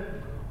very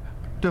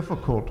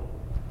difficult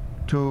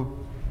to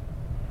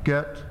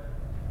get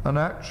an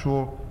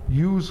actual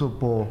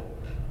usable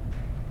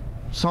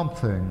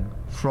something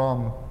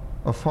from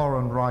a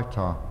foreign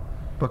writer,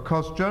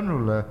 because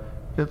generally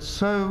it's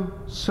so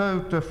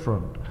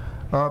different.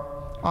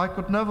 I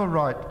could never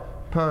write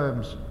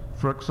poems,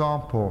 for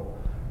example,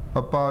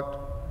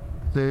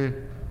 about the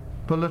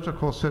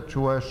political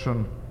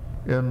situation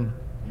in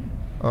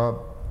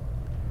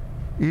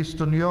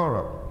Eastern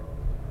Europe.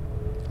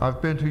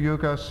 I've been to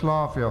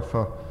Yugoslavia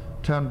for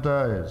 10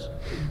 days,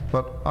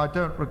 but I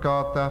don't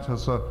regard that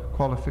as a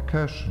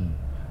qualification.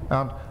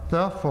 And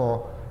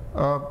therefore,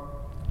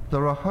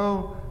 there are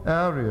whole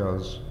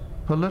areas,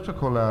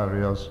 political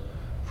areas,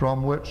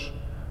 from which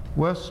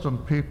Western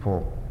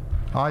people,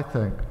 I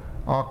think,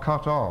 are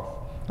cut off.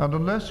 And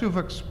unless you've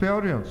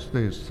experienced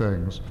these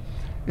things,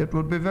 it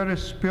would be very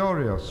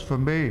spurious for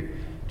me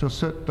to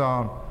sit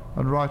down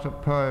and write a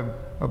poem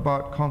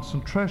about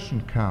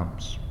concentration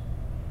camps,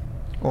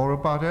 or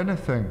about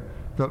anything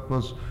that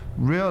was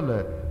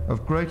really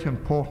of great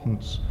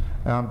importance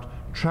and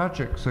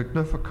tragic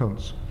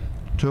significance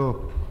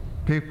to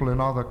people in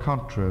other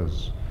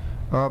countries.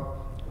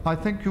 I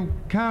think you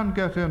can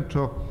get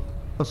into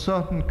a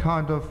certain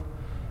kind of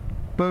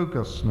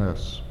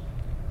bogusness,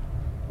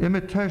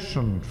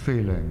 imitation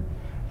feeling,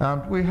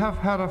 and we have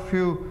had a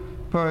few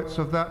poets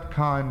of that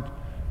kind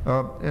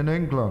in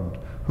England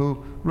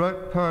who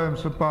wrote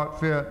poems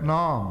about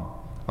Vietnam,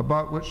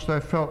 about which they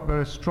felt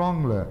very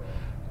strongly,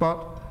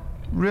 but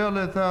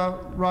really they're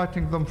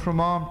writing them from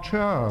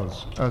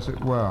armchairs, as it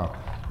were.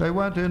 They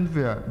weren't in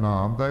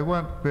Vietnam, they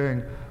weren't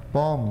being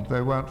bombed,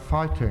 they weren't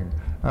fighting,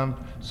 and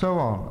so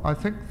on. I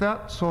think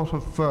that sort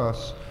of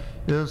verse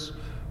is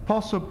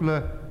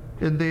possibly,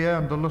 in the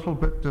end, a little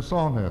bit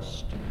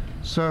dishonest.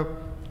 So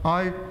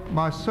I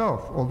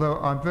myself, although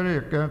I'm very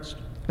against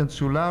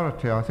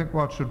insularity, I think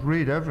one should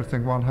read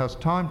everything one has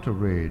time to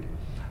read,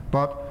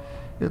 but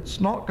it's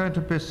not going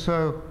to be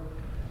so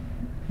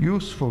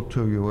useful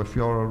to you if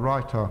you're a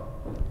writer,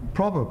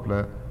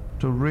 probably,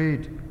 to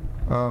read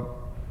a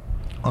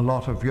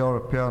lot of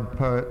European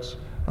poets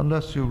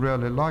unless you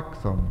really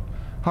like them.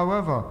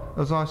 However,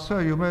 as I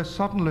say, you may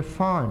suddenly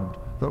find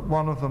that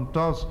one of them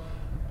does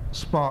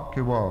spark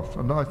you off,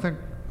 and I think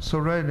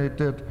Raine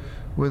did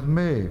with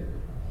me.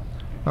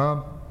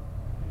 The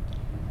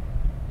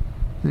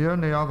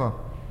only other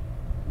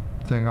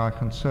thing I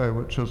can say,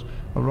 which is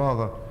a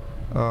rather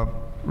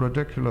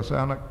ridiculous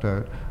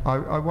anecdote,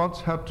 I once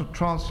had to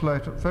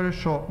translate at very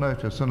short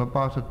notice, in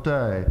about a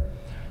day,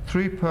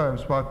 3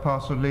 poems by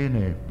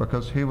Pasolini,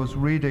 because he was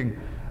reading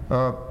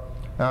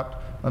at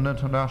an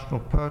international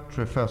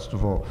poetry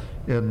festival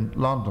in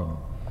London.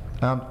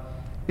 And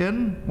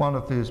in one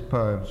of these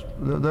poems,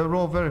 they were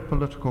all very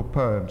political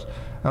poems,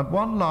 and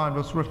one line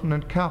was written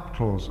in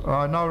capitals.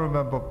 I now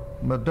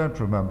don't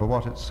remember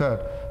what it said,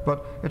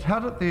 but it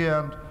had at the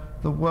end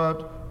the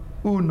word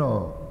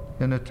uno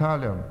in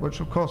Italian,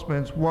 which of course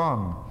means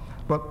one.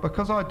 But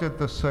because I did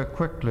this so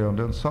quickly and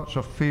in such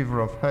a fever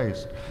of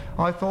haste,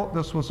 I thought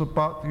this was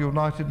about the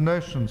United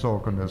Nations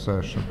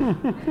organization,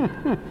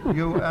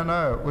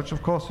 UNO, which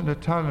of course in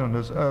Italian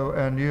is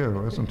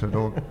ONU, isn't it?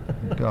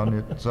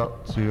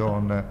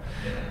 Organizzazione,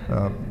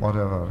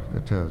 whatever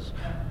it is,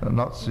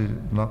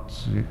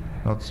 Nazioni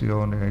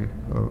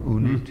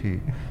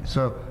Uniti.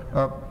 So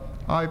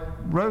I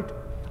wrote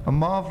a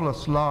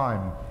marvelous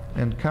line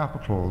in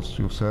capitals,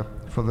 you see,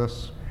 for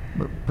this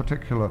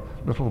particular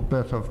little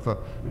bit of the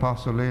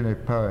Pasolini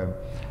poem.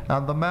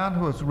 And the man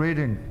who was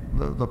reading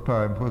the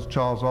poem, who was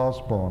Charles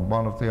Osborne,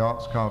 one of the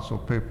Arts Council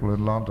people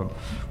in London,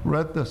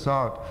 read this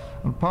out,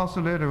 and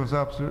Pasolini was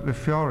absolutely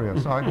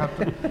furious. I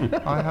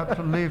had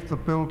to leave the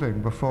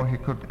building before he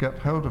could get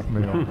hold of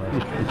me on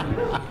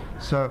that.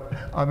 So,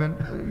 I mean,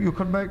 you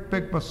can make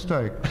big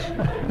mistakes.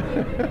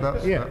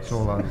 That's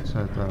all I would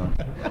say there.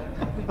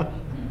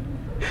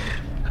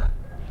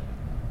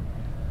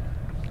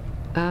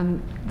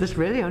 There's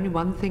really only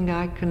one thing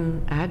I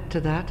can add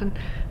to that, and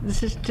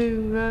this is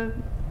to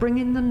bring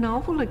in the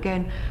novel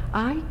again.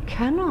 I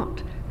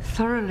cannot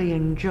thoroughly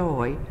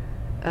enjoy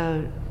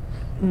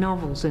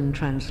novels in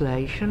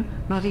translation,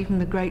 not even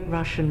the great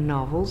Russian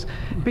novels,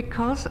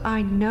 because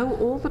I know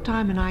all the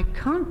time, and I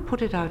can't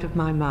put it out of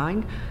my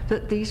mind,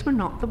 that these were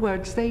not the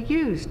words they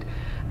used.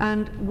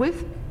 And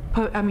with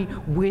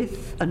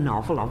a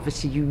novel,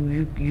 obviously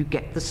you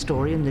get the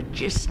story and the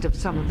gist of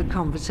some of the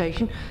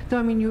conversation, though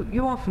I mean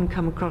you often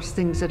come across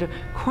things that are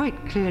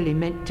quite clearly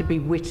meant to be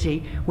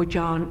witty, which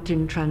aren't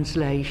in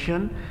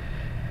translation,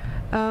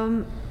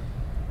 and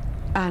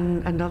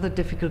other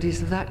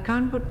difficulties of that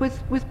kind. But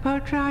with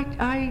poetry,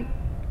 I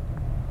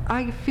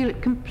I feel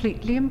it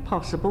completely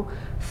impossible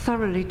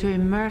thoroughly to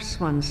immerse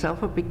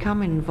oneself or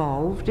become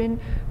involved in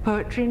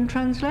poetry and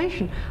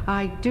translation.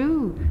 I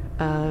do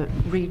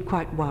read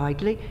quite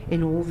widely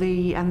in all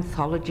the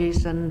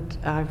anthologies, and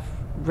I've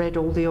read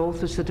all the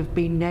authors that have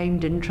been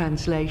named in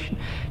translation,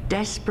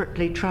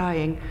 desperately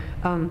trying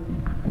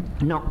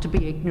not to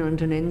be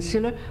ignorant and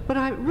insular, but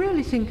I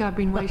really think I've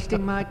been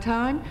wasting my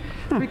time,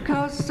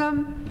 because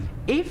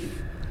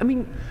if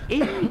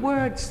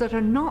words that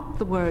are not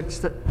the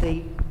words that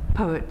the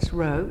poets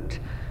wrote,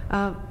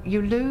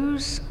 you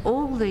lose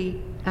all the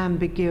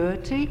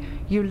ambiguity,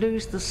 you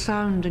lose the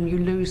sound, and you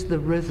lose the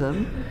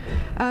rhythm.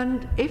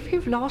 And if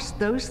you've lost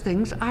those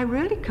things, I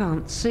really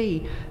can't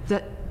see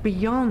that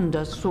beyond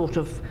a sort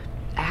of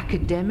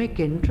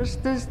academic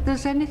interest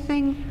there's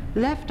anything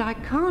left. I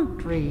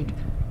can't read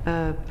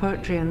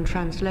poetry and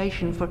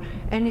translation for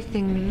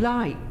anything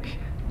like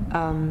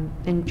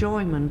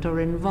enjoyment or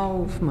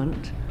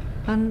involvement.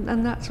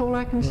 And that's all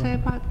I can say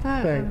about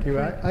that. Thank you.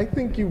 I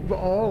think you've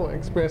all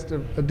expressed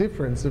a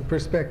difference of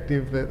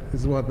perspective that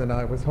is one that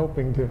I was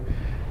hoping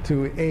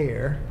to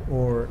air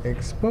or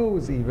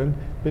expose even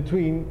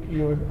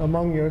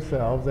among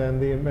yourselves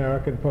and the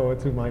American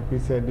poets who might be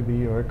said to be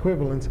your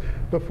equivalents.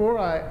 Before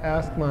I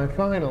ask my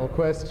final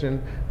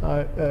question,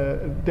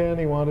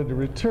 Danny wanted to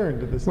return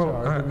to this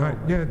charge.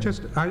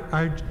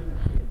 I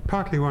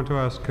partly want to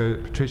ask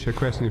Patricia a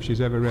question if she's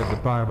ever read the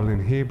Bible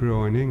in Hebrew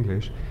or in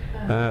English.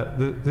 But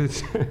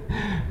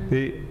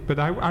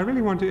I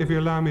really want to, if you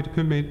allow me to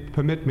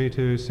permit me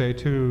to say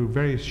two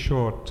very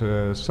short,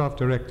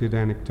 self-directed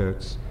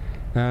anecdotes.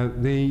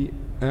 The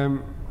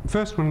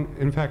first one,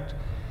 in fact,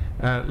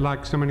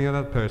 like so many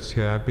other poets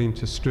here, I've been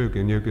to Strug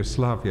in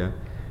Yugoslavia,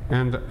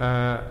 and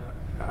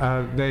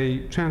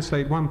they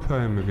translate one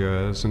poem of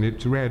yours, and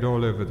it's read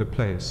all over the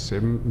place.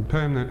 A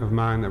poem of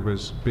mine that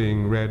was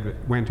being read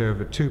went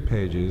over 2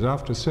 pages.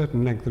 After a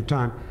certain length of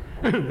time,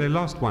 they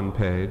lost 1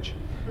 page.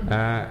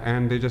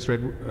 And they just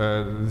read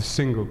the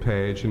single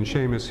page, and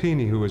Seamus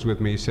Heaney, who was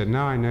with me, said,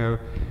 "Now I know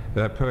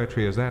that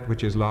poetry is that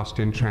which is lost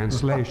in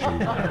translation."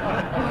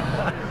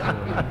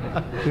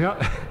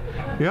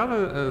 The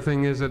other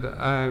thing is that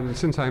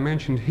since I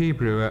mentioned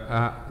Hebrew,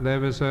 there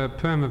was a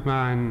poem of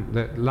mine,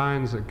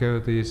 lines that go,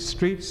 "The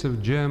streets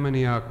of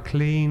Germany are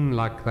clean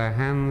like the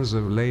hands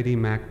of Lady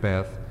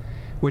Macbeth,"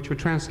 which were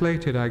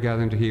translated, I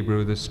gather, into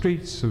Hebrew, "The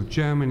streets of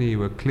Germany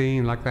were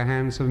clean like the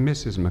hands of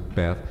Mrs.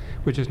 Macbeth,"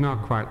 which is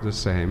not quite the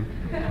same.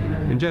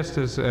 And just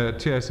as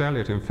T.S.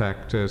 Eliot, in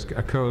fact, as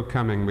 "A Cold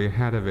Coming, we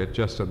had of it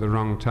just at the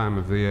wrong time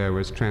of the year,"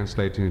 was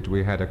translated into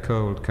 "We had a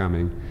cold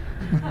coming,"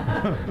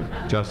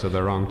 just at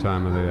the wrong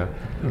time of the year.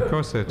 Of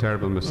course, they're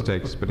terrible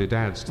mistakes, but it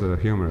adds to the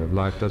humor of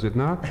life, does it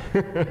not?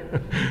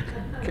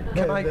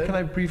 Can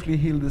I briefly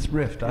heal this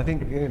rift? I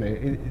think,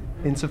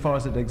 insofar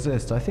as it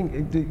exists, I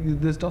think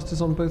there's justice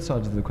on both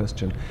sides of the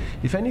question.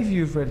 If any of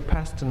you have read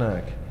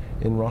Pasternak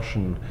in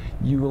Russian,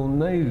 you will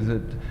know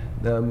that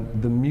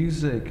the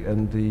music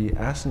and the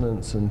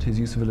assonance and his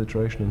use of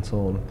alliteration and so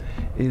on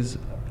is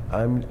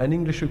an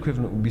English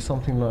equivalent would be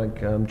something like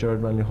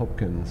Gerard Manley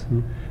Hopkins.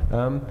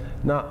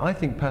 Now, I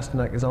think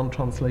Pasternak is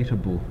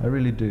untranslatable. I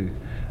really do.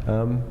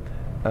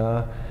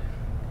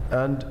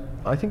 And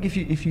I think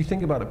if you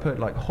think about a poet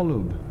like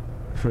Holub,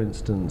 for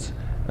instance,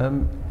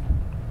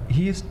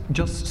 he is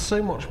just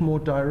so much more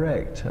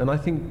direct, and I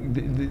think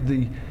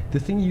the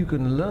thing you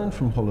can learn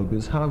from Holub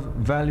is how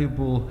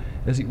valuable,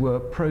 as it were,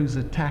 prose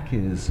attack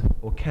is,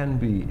 or can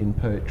be, in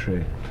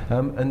poetry,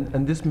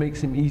 and this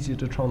makes him easier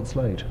to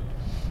translate.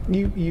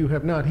 You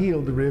have not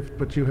healed the rift,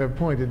 but you have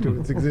pointed to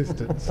its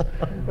existence.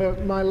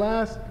 My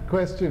last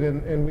question,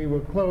 and we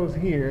will close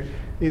here,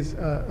 is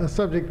a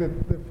subject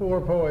that the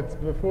 4 poets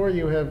before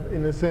you have,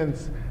 in a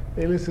sense,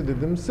 elicited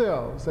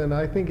themselves. And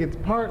I think it's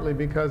partly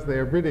because they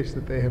are British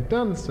that they have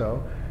done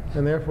so,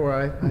 and therefore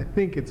I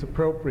think it's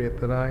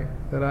appropriate that I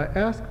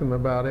ask them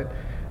about it.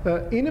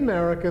 In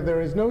America,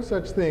 there is no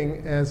such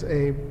thing as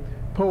a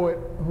poet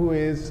who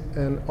is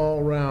an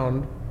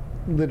all-round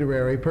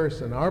literary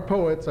person. Our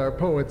poets are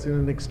poets in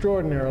an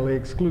extraordinarily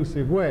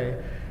exclusive way,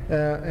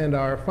 and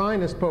our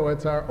finest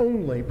poets are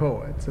only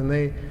poets, and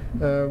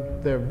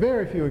there are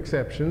very few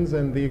exceptions,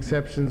 and the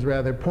exceptions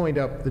rather point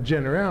up the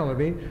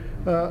generality.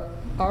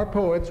 Our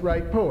poets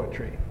write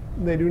poetry.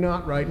 They do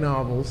not write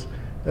novels.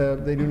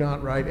 They do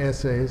not write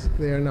essays.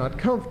 They are not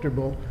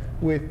comfortable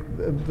with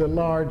the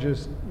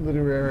largest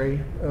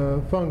literary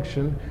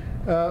function.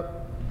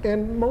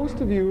 And most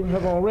of you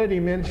have already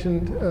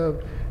mentioned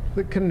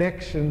the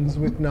connections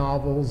with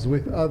novels,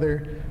 with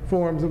other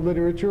forms of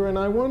literature, and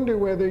I wonder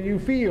whether you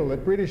feel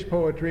that British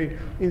poetry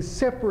is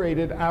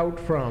separated out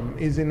from,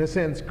 is in a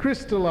sense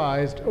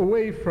crystallized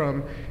away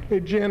from a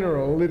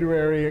general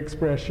literary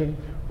expression,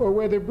 or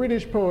whether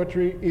British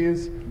poetry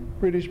is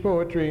British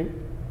poetry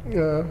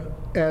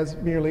as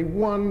merely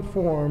one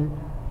form,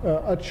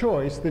 a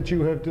choice that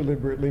you have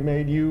deliberately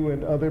made, you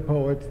and other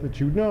poets that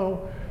you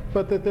know,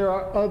 but that there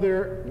are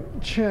other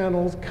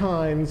channels,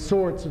 kinds,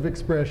 sorts of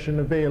expression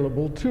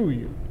available to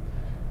you.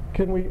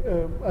 Can we,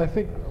 I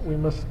think we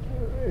must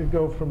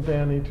go from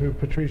Dannie to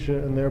Patricia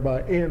and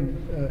thereby end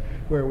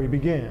where we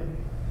began.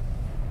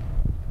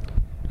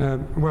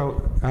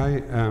 Well,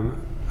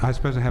 I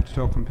suppose I have to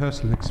talk from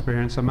personal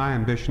experience, and my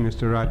ambition is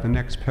to write the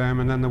next poem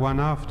and then the one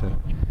after.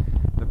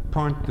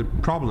 The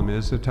problem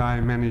is that I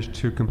managed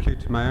to complete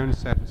to my own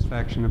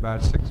satisfaction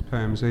about 6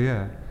 poems a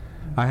year.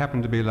 I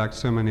happen to be, like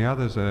so many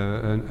others,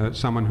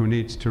 someone who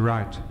needs to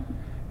write.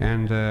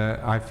 And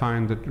I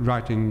find that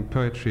writing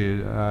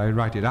poetry, I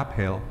write it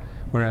uphill,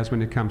 whereas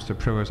when it comes to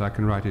prose, I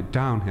can write it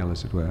downhill,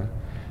 as it were.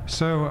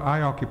 So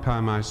I occupy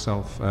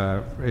myself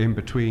in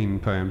between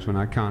poems when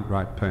I can't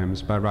write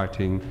poems by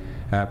writing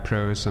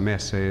prose, some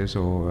essays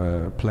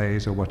or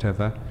plays or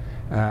whatever.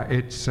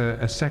 It's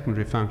a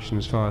secondary function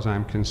as far as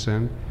I'm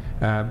concerned.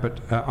 But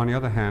on the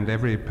other hand,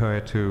 every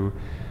poet who,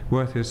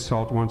 worth his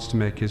salt, wants to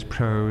make his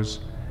prose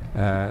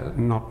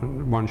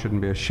one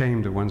shouldn't be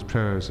ashamed of one's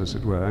prose, as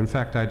it were. In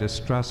fact, I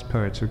distrust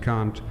poets who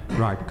can't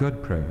write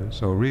good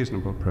prose or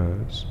reasonable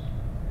prose.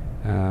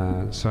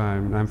 So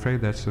I'm afraid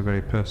that's a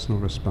very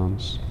personal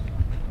response.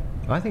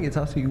 I think it's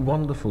absolutely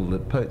wonderful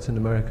that poets in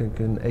America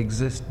can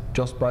exist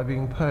just by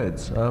being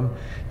poets.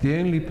 The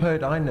only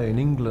poet I know in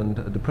England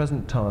at the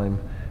present time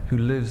who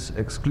lives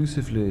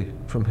exclusively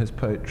from his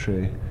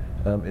poetry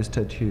is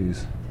Ted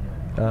Hughes.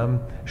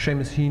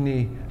 Seamus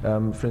Heaney,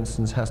 for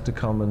instance, has to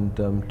come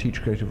and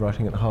teach creative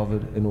writing at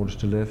Harvard in order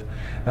to live.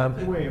 A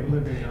way of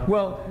living.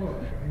 Well,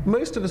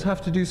 most of us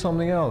have to do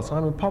something else.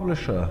 I'm a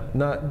publisher.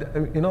 Now,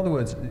 in other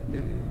words,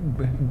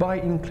 by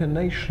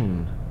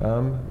inclination,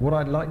 what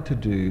I'd like to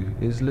do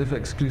is live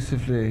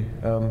exclusively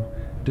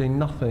doing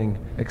nothing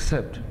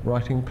except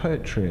writing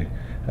poetry.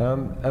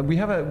 And we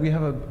have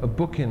a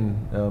book in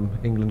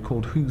England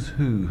called Who's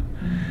Who,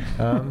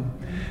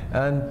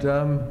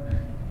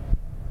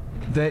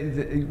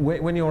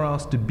 when you're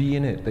asked to be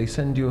in it, they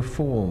send you a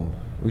form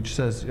which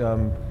says,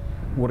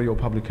 what are your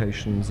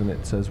publications, and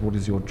it says, what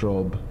is your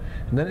job?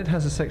 And then it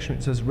has a section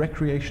that says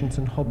recreations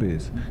and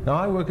hobbies. Now,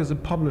 I work as a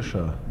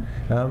publisher,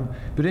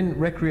 but in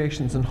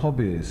recreations and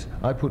hobbies,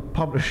 I put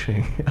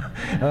publishing,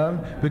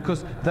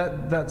 because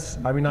that's,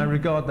 I mean, I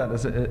regard that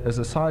as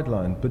a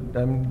sideline, but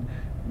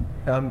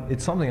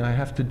it's something I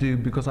have to do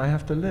because I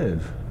have to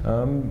live.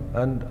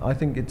 And I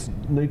think it's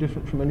no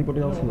different from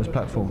anybody else on this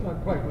platform. That's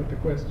not quite what the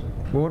question.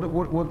 What?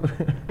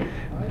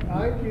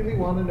 I really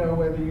want to know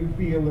whether you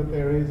feel that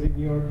there is in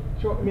your...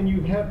 I mean,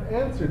 you have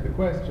answered the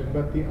question,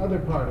 but the other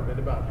part of it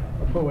about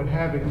a poet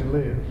having to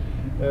live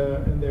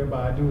and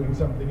thereby doing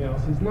something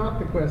else is not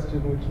the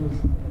question, which was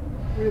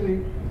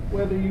really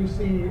whether you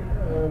see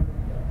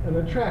an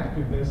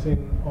attractiveness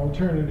in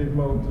alternative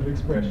modes of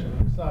expression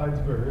besides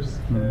verse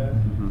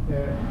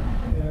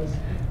as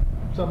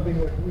something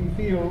that we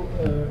feel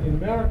in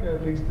America,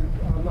 at least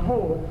on the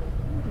whole,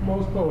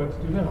 most poets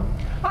do not.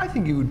 I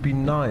think it would be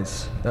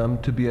nice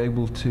to be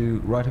able to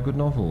write a good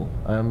novel.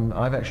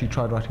 I've actually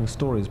tried writing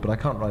stories, but I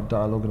can't write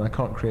dialogue and I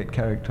can't create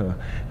character,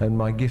 and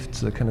my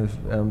gifts are kind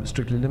of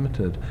strictly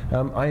limited.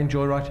 I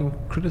enjoy writing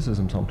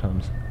criticism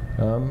sometimes.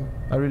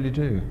 I really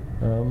do.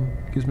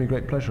 It gives me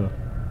great pleasure.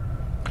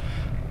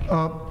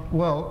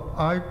 Well,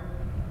 I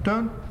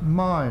don't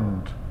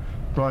mind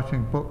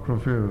writing book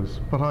reviews,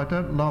 but I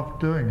don't love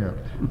doing it,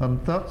 and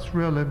that's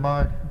really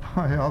my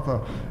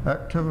other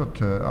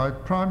activity. I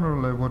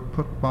primarily would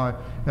put my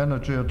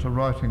energy into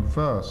writing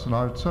verse, and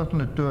I would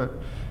certainly do it,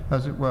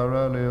 as it were,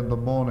 early in the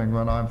morning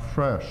when I'm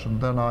fresh,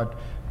 and then I'd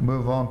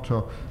move on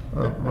to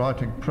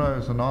writing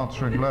prose and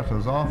answering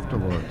letters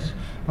afterwards.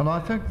 And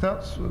I think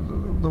that's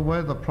the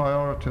way the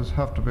priorities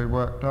have to be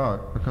worked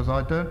out, because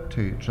I don't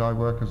teach, I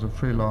work as a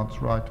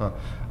freelance writer.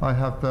 I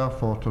have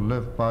therefore to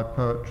live by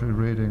poetry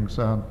readings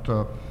and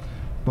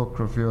book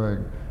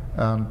reviewing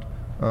and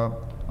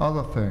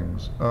other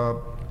things.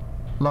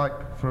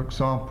 Like, for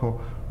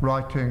example,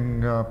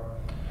 writing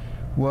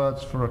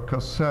words for a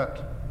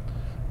cassette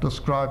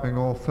describing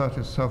all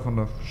 37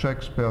 of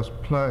Shakespeare's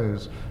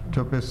plays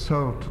to be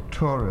sold to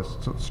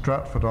tourists at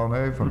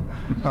Stratford-on-Avon.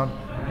 And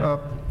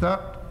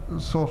that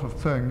sort of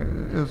thing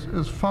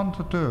is fun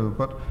to do,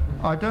 but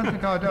I don't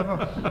think I'd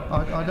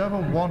ever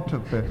want to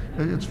be.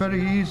 It's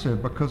very easy,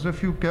 because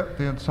if you get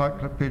the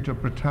Encyclopedia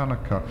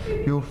Britannica,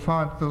 you'll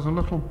find there's a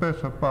little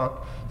bit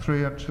about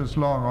 3 inches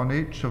long on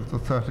each of the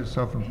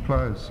 37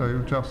 plays, so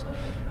you just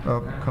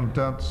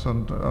condense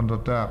and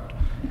adapt.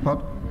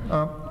 But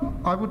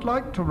I would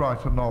like to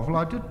write a novel.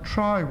 I did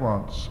try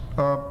once.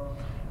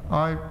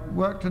 I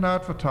worked in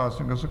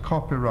advertising as a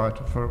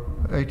copywriter for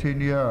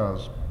 18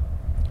 years.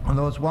 And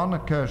there was one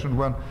occasion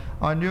when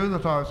I knew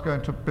that I was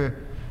going to be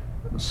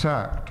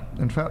sacked.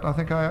 In fact, I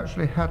think I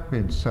actually had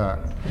been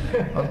sacked.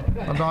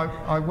 and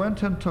I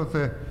went into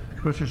the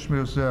British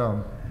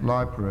Museum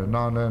library,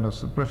 now known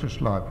as the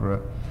British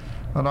Library,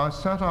 and I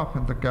sat up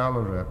in the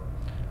gallery,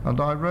 and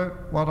I wrote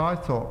what I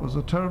thought was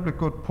a terribly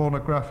good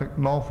pornographic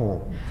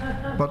novel,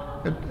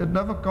 but it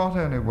never got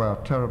anywhere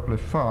terribly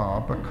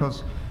far,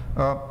 because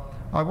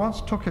I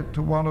once took it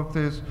to one of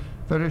these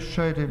very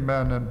shady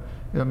men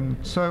in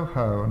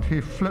Soho, and he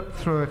flipped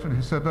through it and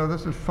he said, no,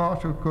 this is far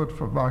too good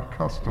for my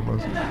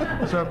customers.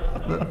 So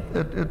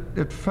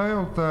it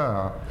failed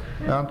there,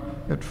 and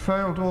it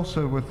failed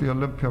also with the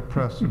Olympia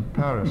Press in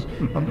Paris.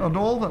 And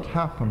all that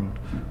happened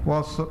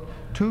was that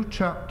 2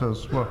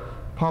 chapters were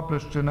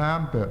published in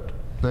Ambit,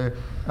 the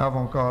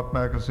avant-garde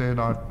magazine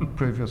I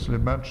previously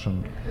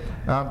mentioned.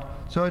 And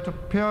so it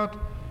appeared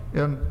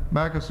in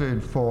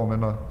magazine form,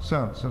 in a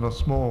sense, in a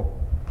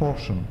small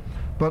portion.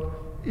 But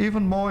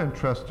even more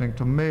interesting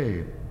to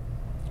me,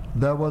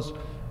 there was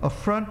a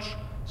French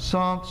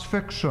science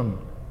fiction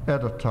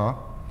editor,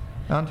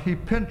 and he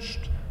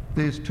pinched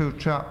these 2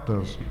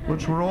 chapters,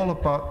 which were all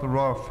about the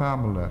royal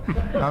family,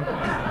 and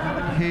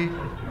he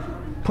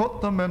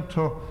put them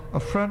into a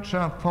French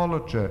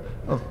anthology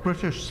of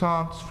British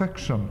science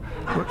fiction,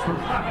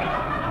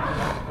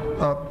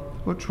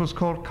 which was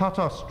called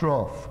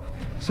Catastrophe.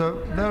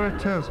 So there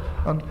it is,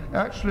 and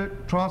actually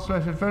it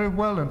translated very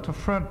well into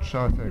French,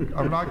 I think.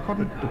 I mean, I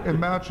couldn't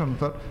imagine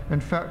that, in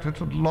fact, it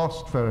had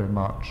lost very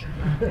much.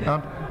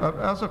 And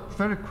as a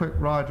very quick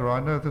rider, I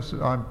know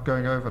I'm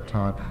going over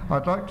time,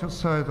 I'd like to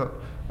say that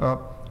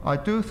I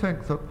do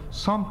think that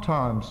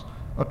sometimes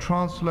a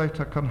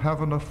translator can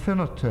have an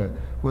affinity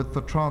with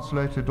the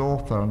translated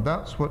author, and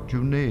that's what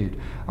you need.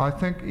 I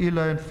think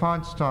Elaine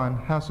Feinstein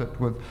has it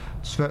with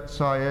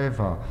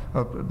Tsvetaeva,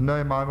 a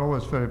name I'm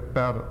always very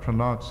bad at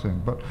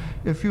pronouncing. But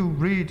if you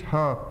read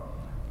her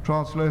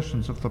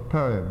translations of the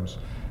poems,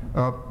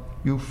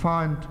 you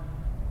find,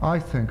 I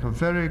think, a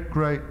very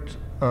great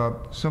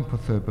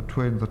sympathy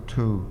between the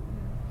 2.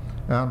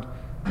 And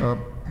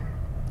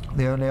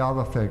the only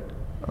other thing,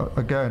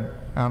 again,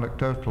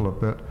 anecdotal a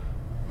bit,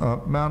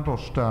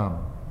 Mandelstam,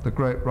 the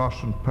great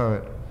Russian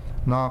poet.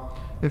 Now,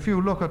 if you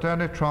look at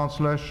any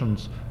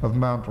translations of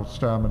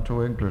Mandelstam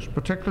into English,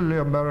 particularly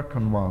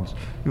American ones,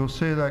 you'll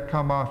see they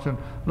come out in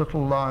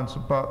little lines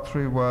about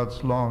 3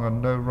 words long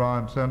and no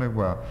rhymes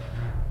anywhere.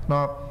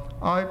 Now,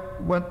 I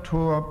went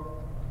to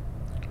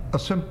a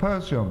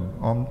symposium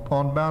on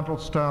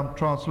Mandelstam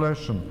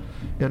translation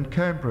in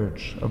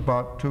Cambridge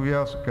about 2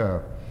 years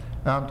ago,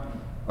 and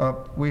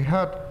we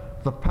had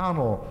the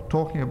panel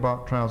talking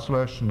about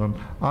translation, and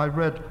I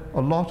read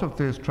a lot of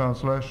these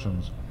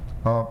translations.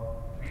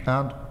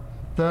 And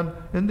then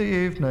in the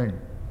evening,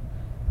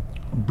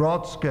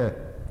 Brodsky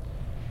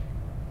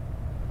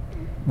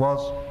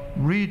was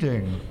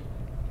reading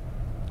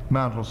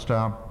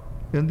Mandelstam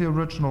in the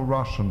original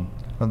Russian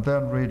and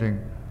then reading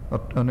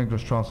an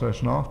English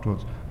translation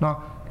afterwards.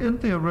 Now, in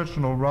the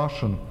original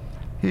Russian,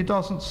 he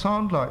doesn't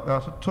sound like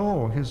that at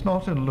all. He's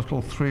not in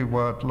little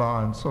 3-word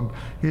lines, and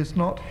he's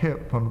not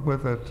hip and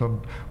with it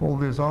and all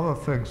these other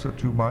things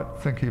that you might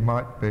think he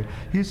might be.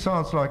 He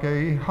sounds like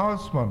A.E.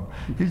 Housman.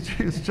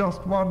 He's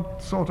just one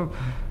sort of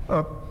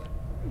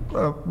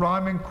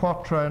rhyming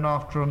quatrain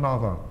after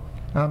another.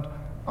 And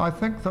I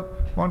think that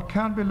one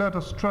can be led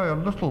astray a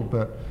little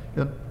bit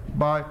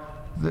by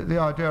the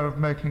idea of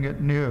making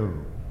it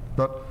new,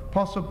 that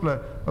possibly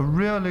a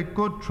really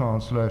good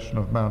translation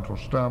of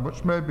Mandelstam,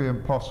 which may be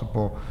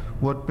impossible,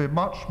 would be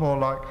much more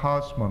like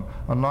Housman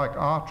and like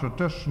our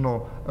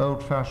traditional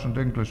old-fashioned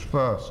English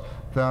verse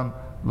than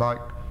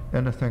like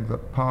anything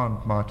that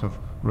Pound might have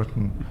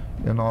written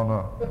in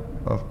honor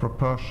of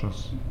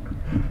Propertius.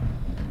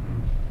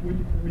 Will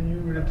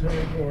you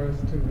return for us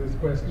to this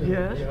question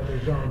Yes. of the other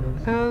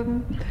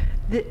genres?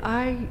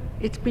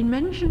 It's been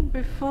mentioned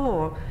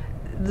before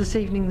this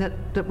evening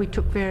that we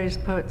took various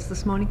poets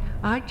this morning.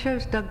 I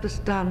chose Douglas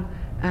Dunn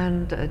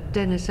and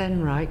Dennis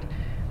Enright,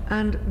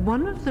 and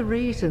one of the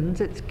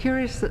reasons, it's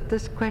curious that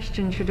this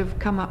question should have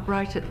come up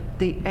right at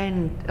the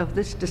end of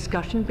this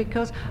discussion,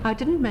 because I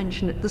didn't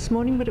mention it this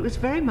morning, but it was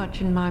very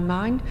much in my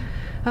mind.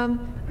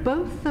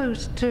 Both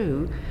those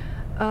 2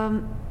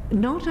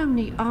 not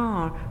only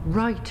are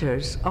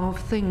writers of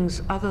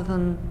things other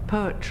than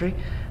poetry,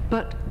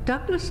 but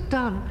Douglas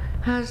Dunn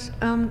has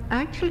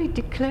actually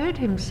declared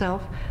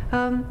himself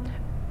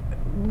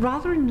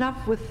rather in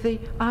love with the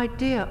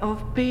idea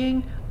of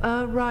being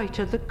a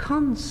writer, the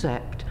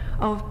concept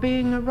of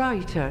being a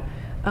writer.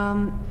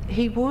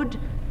 He would,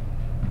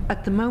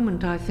 at the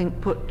moment, I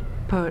think, put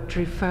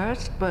poetry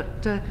first,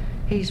 but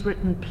he's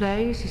written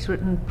plays, he's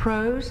written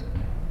prose.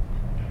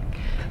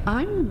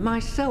 I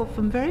myself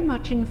am very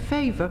much in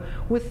favour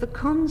with the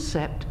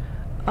concept,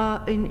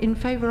 in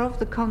favour of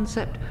the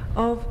concept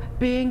of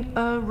being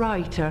a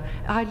writer.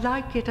 I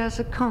like it as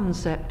a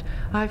concept.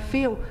 I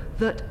feel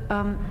that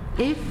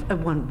if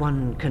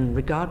one can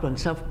regard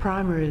oneself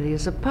primarily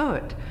as a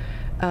poet,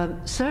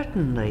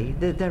 certainly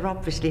there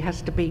obviously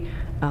has to be,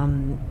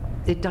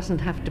 it doesn't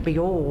have to be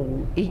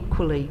all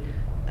equally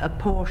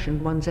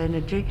apportion one's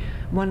energy.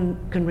 One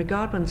can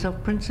regard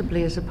oneself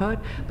principally as a poet,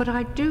 but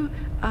I do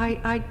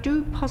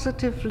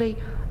positively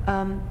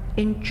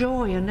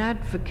enjoy and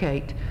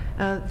advocate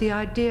the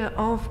idea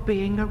of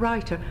being a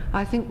writer.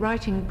 I think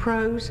writing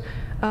prose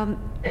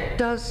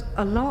does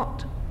a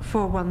lot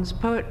for one's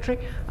poetry.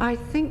 I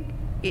think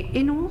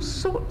in all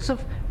sorts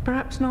of,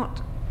 perhaps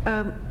not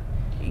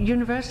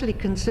universally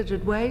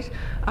considered ways.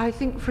 I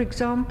think, for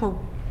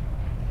example,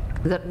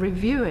 that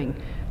reviewing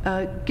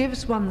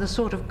gives one the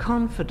sort of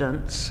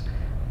confidence,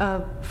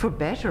 for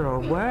better or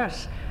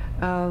worse.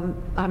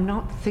 I'm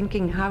not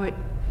thinking how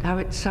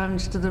it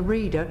sounds to the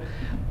reader,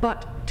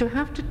 but to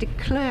have to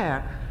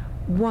declare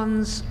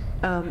one's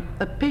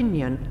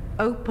opinion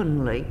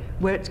openly,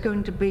 where it's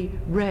going to be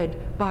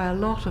read by a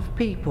lot of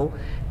people,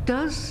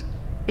 does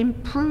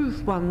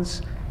improve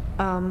one's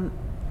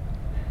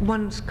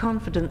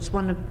confidence,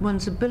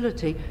 one's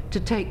ability to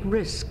take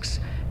risks,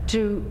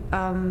 to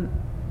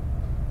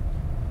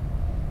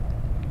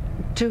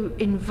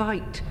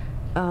invite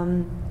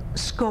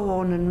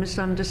scorn and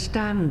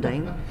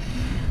misunderstanding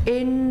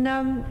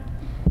in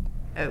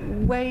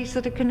ways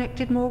that are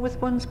connected more with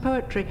one's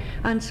poetry.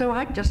 And so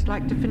I'd just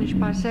like to finish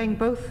by saying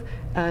both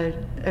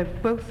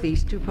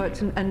these two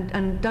poets,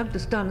 and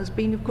Douglas Dunn has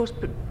been, of course,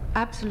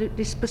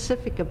 absolutely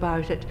specific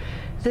about it.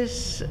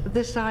 This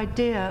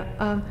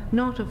idea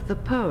not of the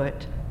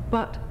poet,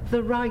 but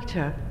the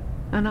writer.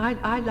 And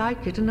I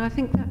like it, and I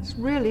think that's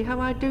really how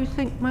I do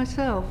think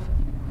myself.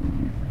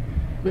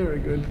 Very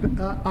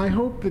good. I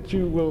hope that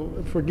you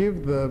will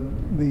forgive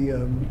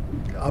the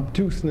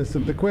obtuseness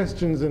of the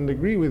questions and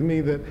agree with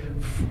me that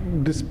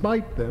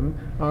despite them,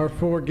 our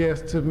four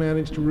guests have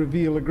managed to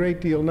reveal a great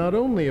deal, not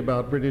only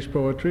about British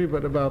poetry,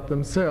 but about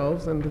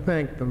themselves, and to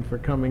thank them for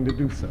coming to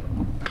do so.